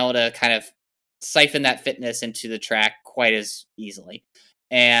been able to kind of siphon that fitness into the track quite as easily.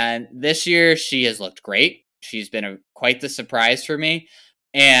 And this year, she has looked great. She's been quite the surprise for me.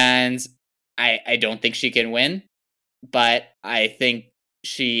 And I don't think she can win, but I think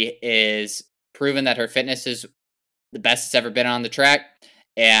she is proven that her fitness is the best it's ever been on the track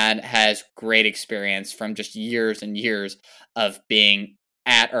and has great experience from just years and years of being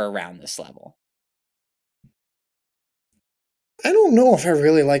at or around this level. I don't know if I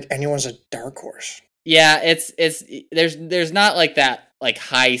really like anyone's a dark horse. Yeah, it's there's not like that like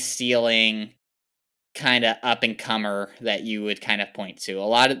high ceiling kind of up and comer that you would kind of point to. A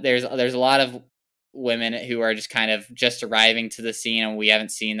lot of there's a lot of women who are just kind of just arriving to the scene and we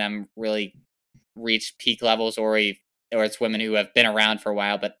haven't seen them really reach peak levels, or it's women who have been around for a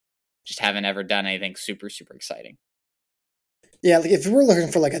while but just haven't ever done anything super super exciting. Yeah, like if we're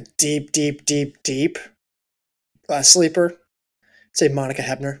looking for like a deep sleeper, say Monica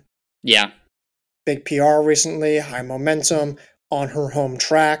Hebner. Yeah. Big PR recently, high momentum on her home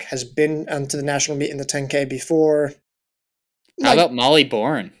track, has been onto the national meet in the 10K before. How about Molly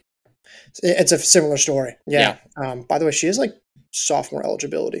Bourne? It's a similar story. Yeah. By the way, she is like sophomore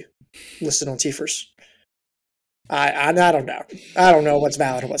eligibility listed on TFRS. I don't know. I don't know what's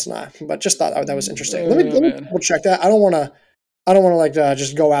valid and what's not, but just thought that was interesting. Let me double check that. I don't want to like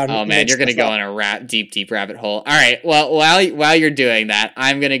just go out. Oh man, you're gonna go in a deep rabbit hole. All right. Well, while you're doing that,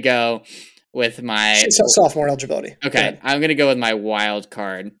 I'm gonna go with my sophomore eligibility. Okay, I'm gonna go with my wild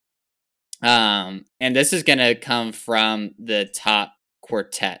card. And this is gonna come from the top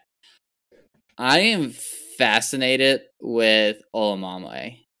quartet. I am fascinated with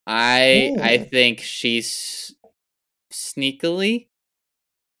Olamamwe. I think she's sneakily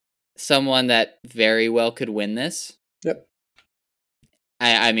someone that very well could win this. Yep.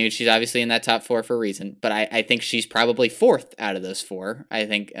 I mean, she's obviously in that top 4 for a reason, but I think she's probably 4th out of those 4. I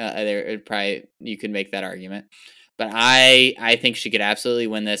think you could make that argument, but I think she could absolutely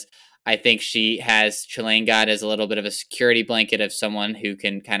win this. I think she has Chilean God as a little bit of a security blanket of someone who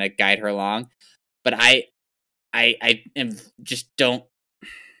can kind of guide her along, but I am just don't.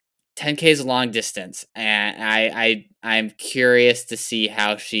 10K is a long distance, and I'm curious to see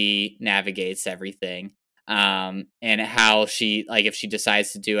how she navigates everything. And how she, like, if she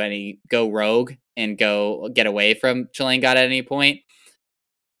decides to go rogue and go get away from Chilean God at any point.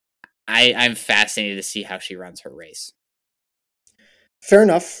 I'm fascinated to see how she runs her race. Fair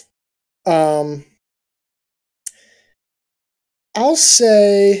enough. I'll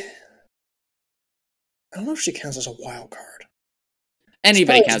say I don't know if she counts as a wild card.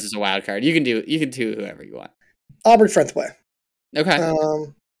 Anybody counts as a wild card. You can do whoever you want. Aubrey Frentway. Okay.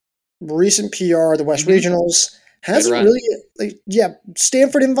 Recent PR, the West Regionals. Hasn't really,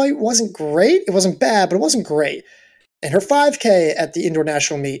 Stanford invite wasn't great. It wasn't bad, but it wasn't great. And her 5K at the indoor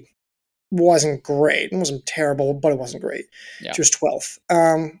national meet wasn't great. It wasn't terrible, but it wasn't great. Yeah. She was 12th.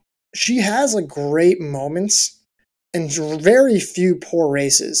 She has like great moments and very few poor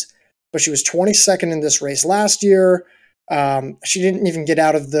races, but she was 22nd in this race last year. She didn't even get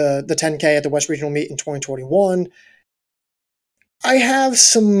out of the 10K at the West Regional meet in 2021. I have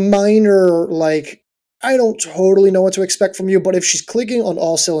some minor, I don't totally know what to expect from you, but if she's clicking on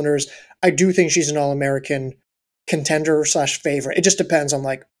all cylinders, I do think she's an All-American contender / favorite. It just depends on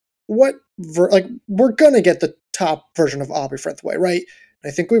we're going to get the top version of Aubrey Frentway, right?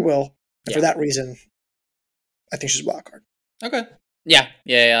 And I think we will. And for that reason, I think she's a wild card. Okay. Yeah,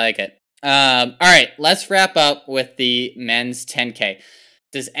 I like it. All right, let's wrap up with the men's 10K.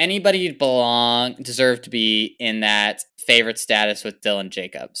 Does anybody deserve to be in that favorite status with Dylan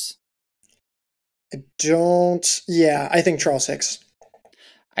Jacobs? I don't. Yeah, I think Charles Hicks.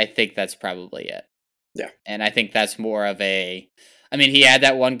 I think that's probably it. Yeah. And I think that's more of he had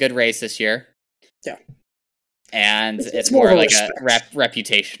that one good race this year. Yeah. And it's more of like a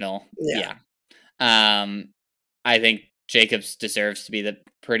reputational. Yeah. I think Jacobs deserves to be the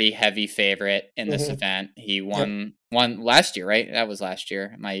pretty heavy favorite in this event. He won last year, right? That was last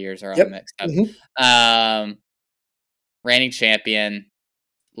year. My years are all mixed up. Reigning champion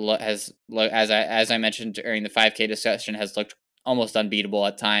as I mentioned during the 5K discussion, has looked almost unbeatable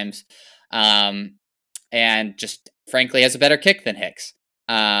at times, and just frankly has a better kick than Hicks.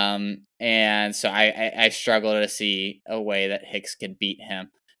 And so I struggle to see a way that Hicks can beat him.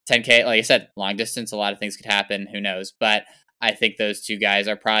 10K, like I said, long distance, a lot of things could happen. Who knows? But I think those two guys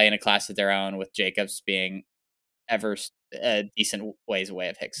are probably in a class of their own, with Jacobs being ever decent ways away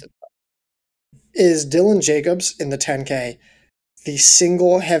of Hicks. Is Dylan Jacobs in the 10K the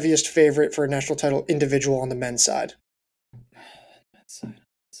single heaviest favorite for a national title individual on the men's side?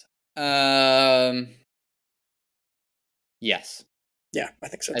 Yes. Yeah, I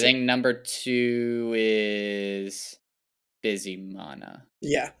think so I too. think number 2 is Busy Mana.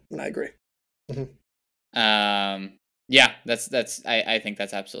 Yeah, I agree. Yeah, I think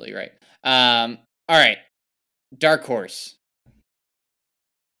that's absolutely right. All right, dark horse.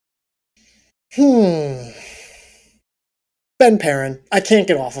 Ben Perrin. I can't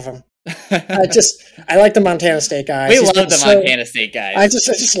get off of him. I like the Montana State guys. We He's been love the so Montana State I guys.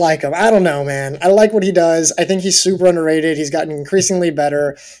 just like him. I don't know, man. I like what he does. I think he's super underrated. He's gotten increasingly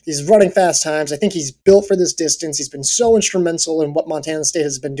better. He's running fast times. I think he's built for this distance. He's been so instrumental in what Montana State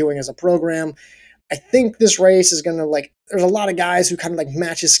has been doing as a program. I think this race is going to there's a lot of guys who kind of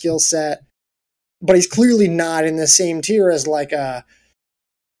match his skill set, but he's clearly not in the same tier as like a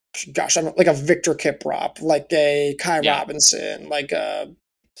Victor Kiprop, like a Kai Robinson, like a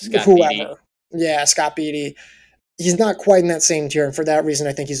Scott Beatty. whoever. Yeah, Scott Beatty. He's not quite in that same tier, and for that reason,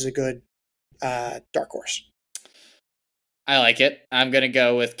 I think he's a good dark horse. I like it. I'm gonna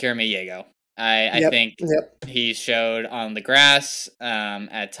go with Kiramiego. I think he showed on the grass,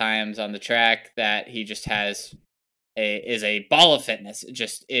 at times on the track, that he just is a ball of fitness. It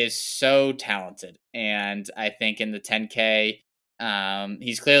just is so talented, and I think in the 10K,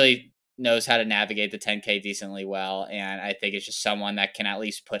 he's clearly knows how to navigate the 10K decently well, and I think it's just someone that can at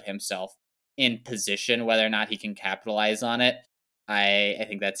least put himself in position. Whether or not he can capitalize on it, I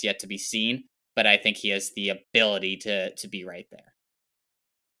think that's yet to be seen. But I think he has the ability to be right there.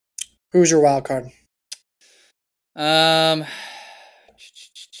 Who's your wild card? What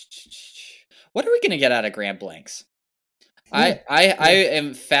are we gonna get out of Grand Blanks? I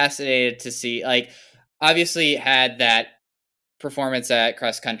am fascinated to see. Obviously had that performance at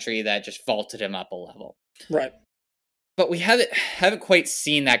cross country that just vaulted him up a level, right? But we haven't quite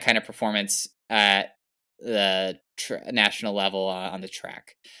seen that kind of performance at the national level on the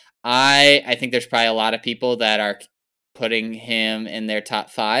track. I think there's probably a lot of people that are putting him in their top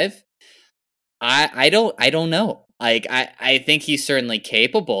 5. I don't know. I think he's certainly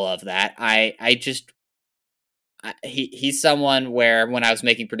capable of that. He's someone where when I was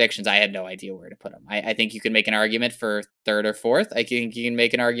making predictions, I had no idea where to put him. I think you can make an argument for 3rd or 4th. I think you can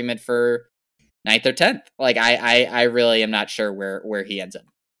make an argument for 9th or 10th. I really am not sure where he ends up.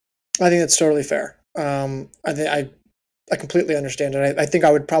 I think that's totally fair. I completely understand it. I think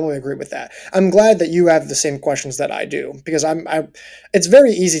I would probably agree with that. I'm glad that you have the same questions that I do, because it's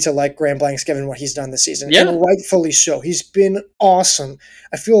very easy to like Graham Blanks given what he's done this season, and rightfully so. He's been awesome.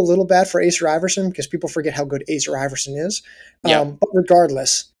 I feel a little bad for Acer Iverson because people forget how good Acer Iverson is. But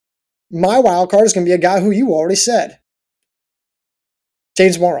regardless, my wild card is going to be a guy who you already said,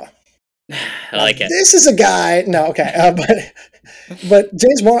 James Mora. I like it. This is a guy. No, okay, but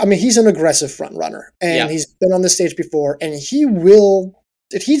James Mora. I mean, he's an aggressive front runner, and he's been on this stage before, and he will.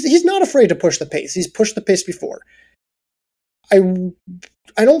 He's not afraid to push the pace. He's pushed the pace before. I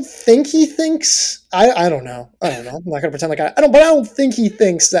don't think he thinks. I don't know. I'm not going to pretend like I don't. But I don't think he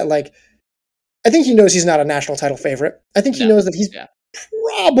thinks that I think he knows he's not a national title favorite. I think he knows that he's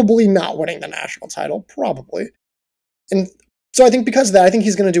probably not winning the national title. Probably, and. So I think because of that, I think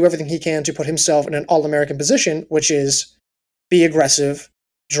he's going to do everything he can to put himself in an All-American position, which is be aggressive,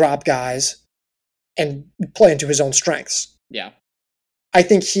 drop guys, and play into his own strengths. Yeah. I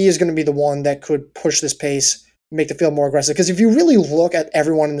think he is going to be the one that could push this pace, make the field more aggressive. Because if you really look at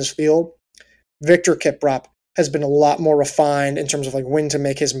everyone in this field, Victor Kiprop has been a lot more refined in terms of when to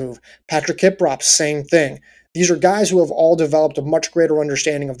make his move. Patrick Kiprop, same thing. These are guys who have all developed a much greater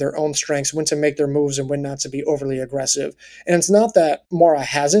understanding of their own strengths, when to make their moves and when not to be overly aggressive. And it's not that Mora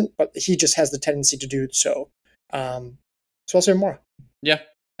hasn't, but he just has the tendency to do so. So I'll say Mora. Yeah,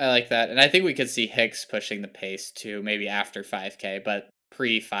 I like that. And I think we could see Hicks pushing the pace too, maybe after 5K, but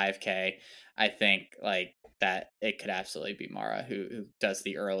pre-5K, I think that it could absolutely be Mara who does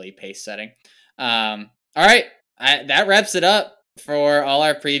the early pace setting. All right, that wraps it up for all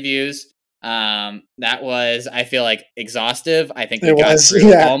our previews. That was, I feel exhaustive. I think we got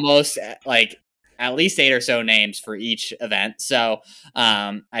through almost at least 8 or so names for each event. So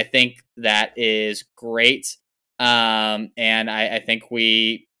I think that is great. And I think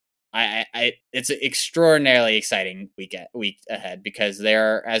it's an extraordinarily exciting week ahead, because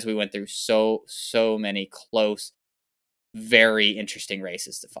there are, as we went through, so many close, very interesting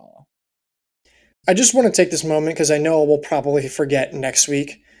races to follow. I just want to take this moment, because I know we'll probably forget next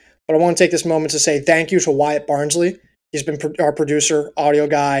week, but I want to take this moment to say thank you to Wyatt Barnsley. He's been our producer, audio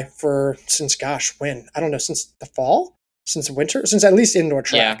guy since when? I don't know, since the fall? Since winter? Since at least indoor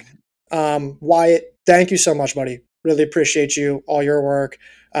track. Yeah. Wyatt, thank you so much, buddy. Really appreciate you, all your work.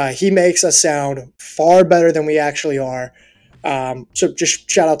 He makes us sound far better than we actually are. So just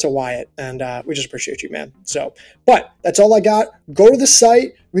shout out to Wyatt, and we just appreciate you, man. So, but that's all I got. Go to the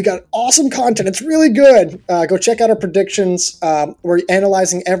site. We got awesome content. It's really good. Go check out our predictions. We're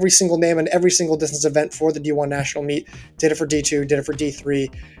analyzing every single name and every single distance event for the D1 National Meet. Did it for D2, did it for D3.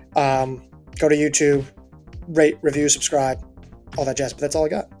 Go to YouTube, rate, review, subscribe, all that jazz. But that's all I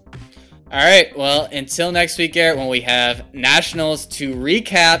got. All right. Well, until next week, Garrett, when we have nationals to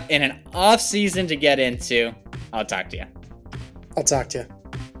recap and an off season to get into, I'll talk to you. I'll talk to you.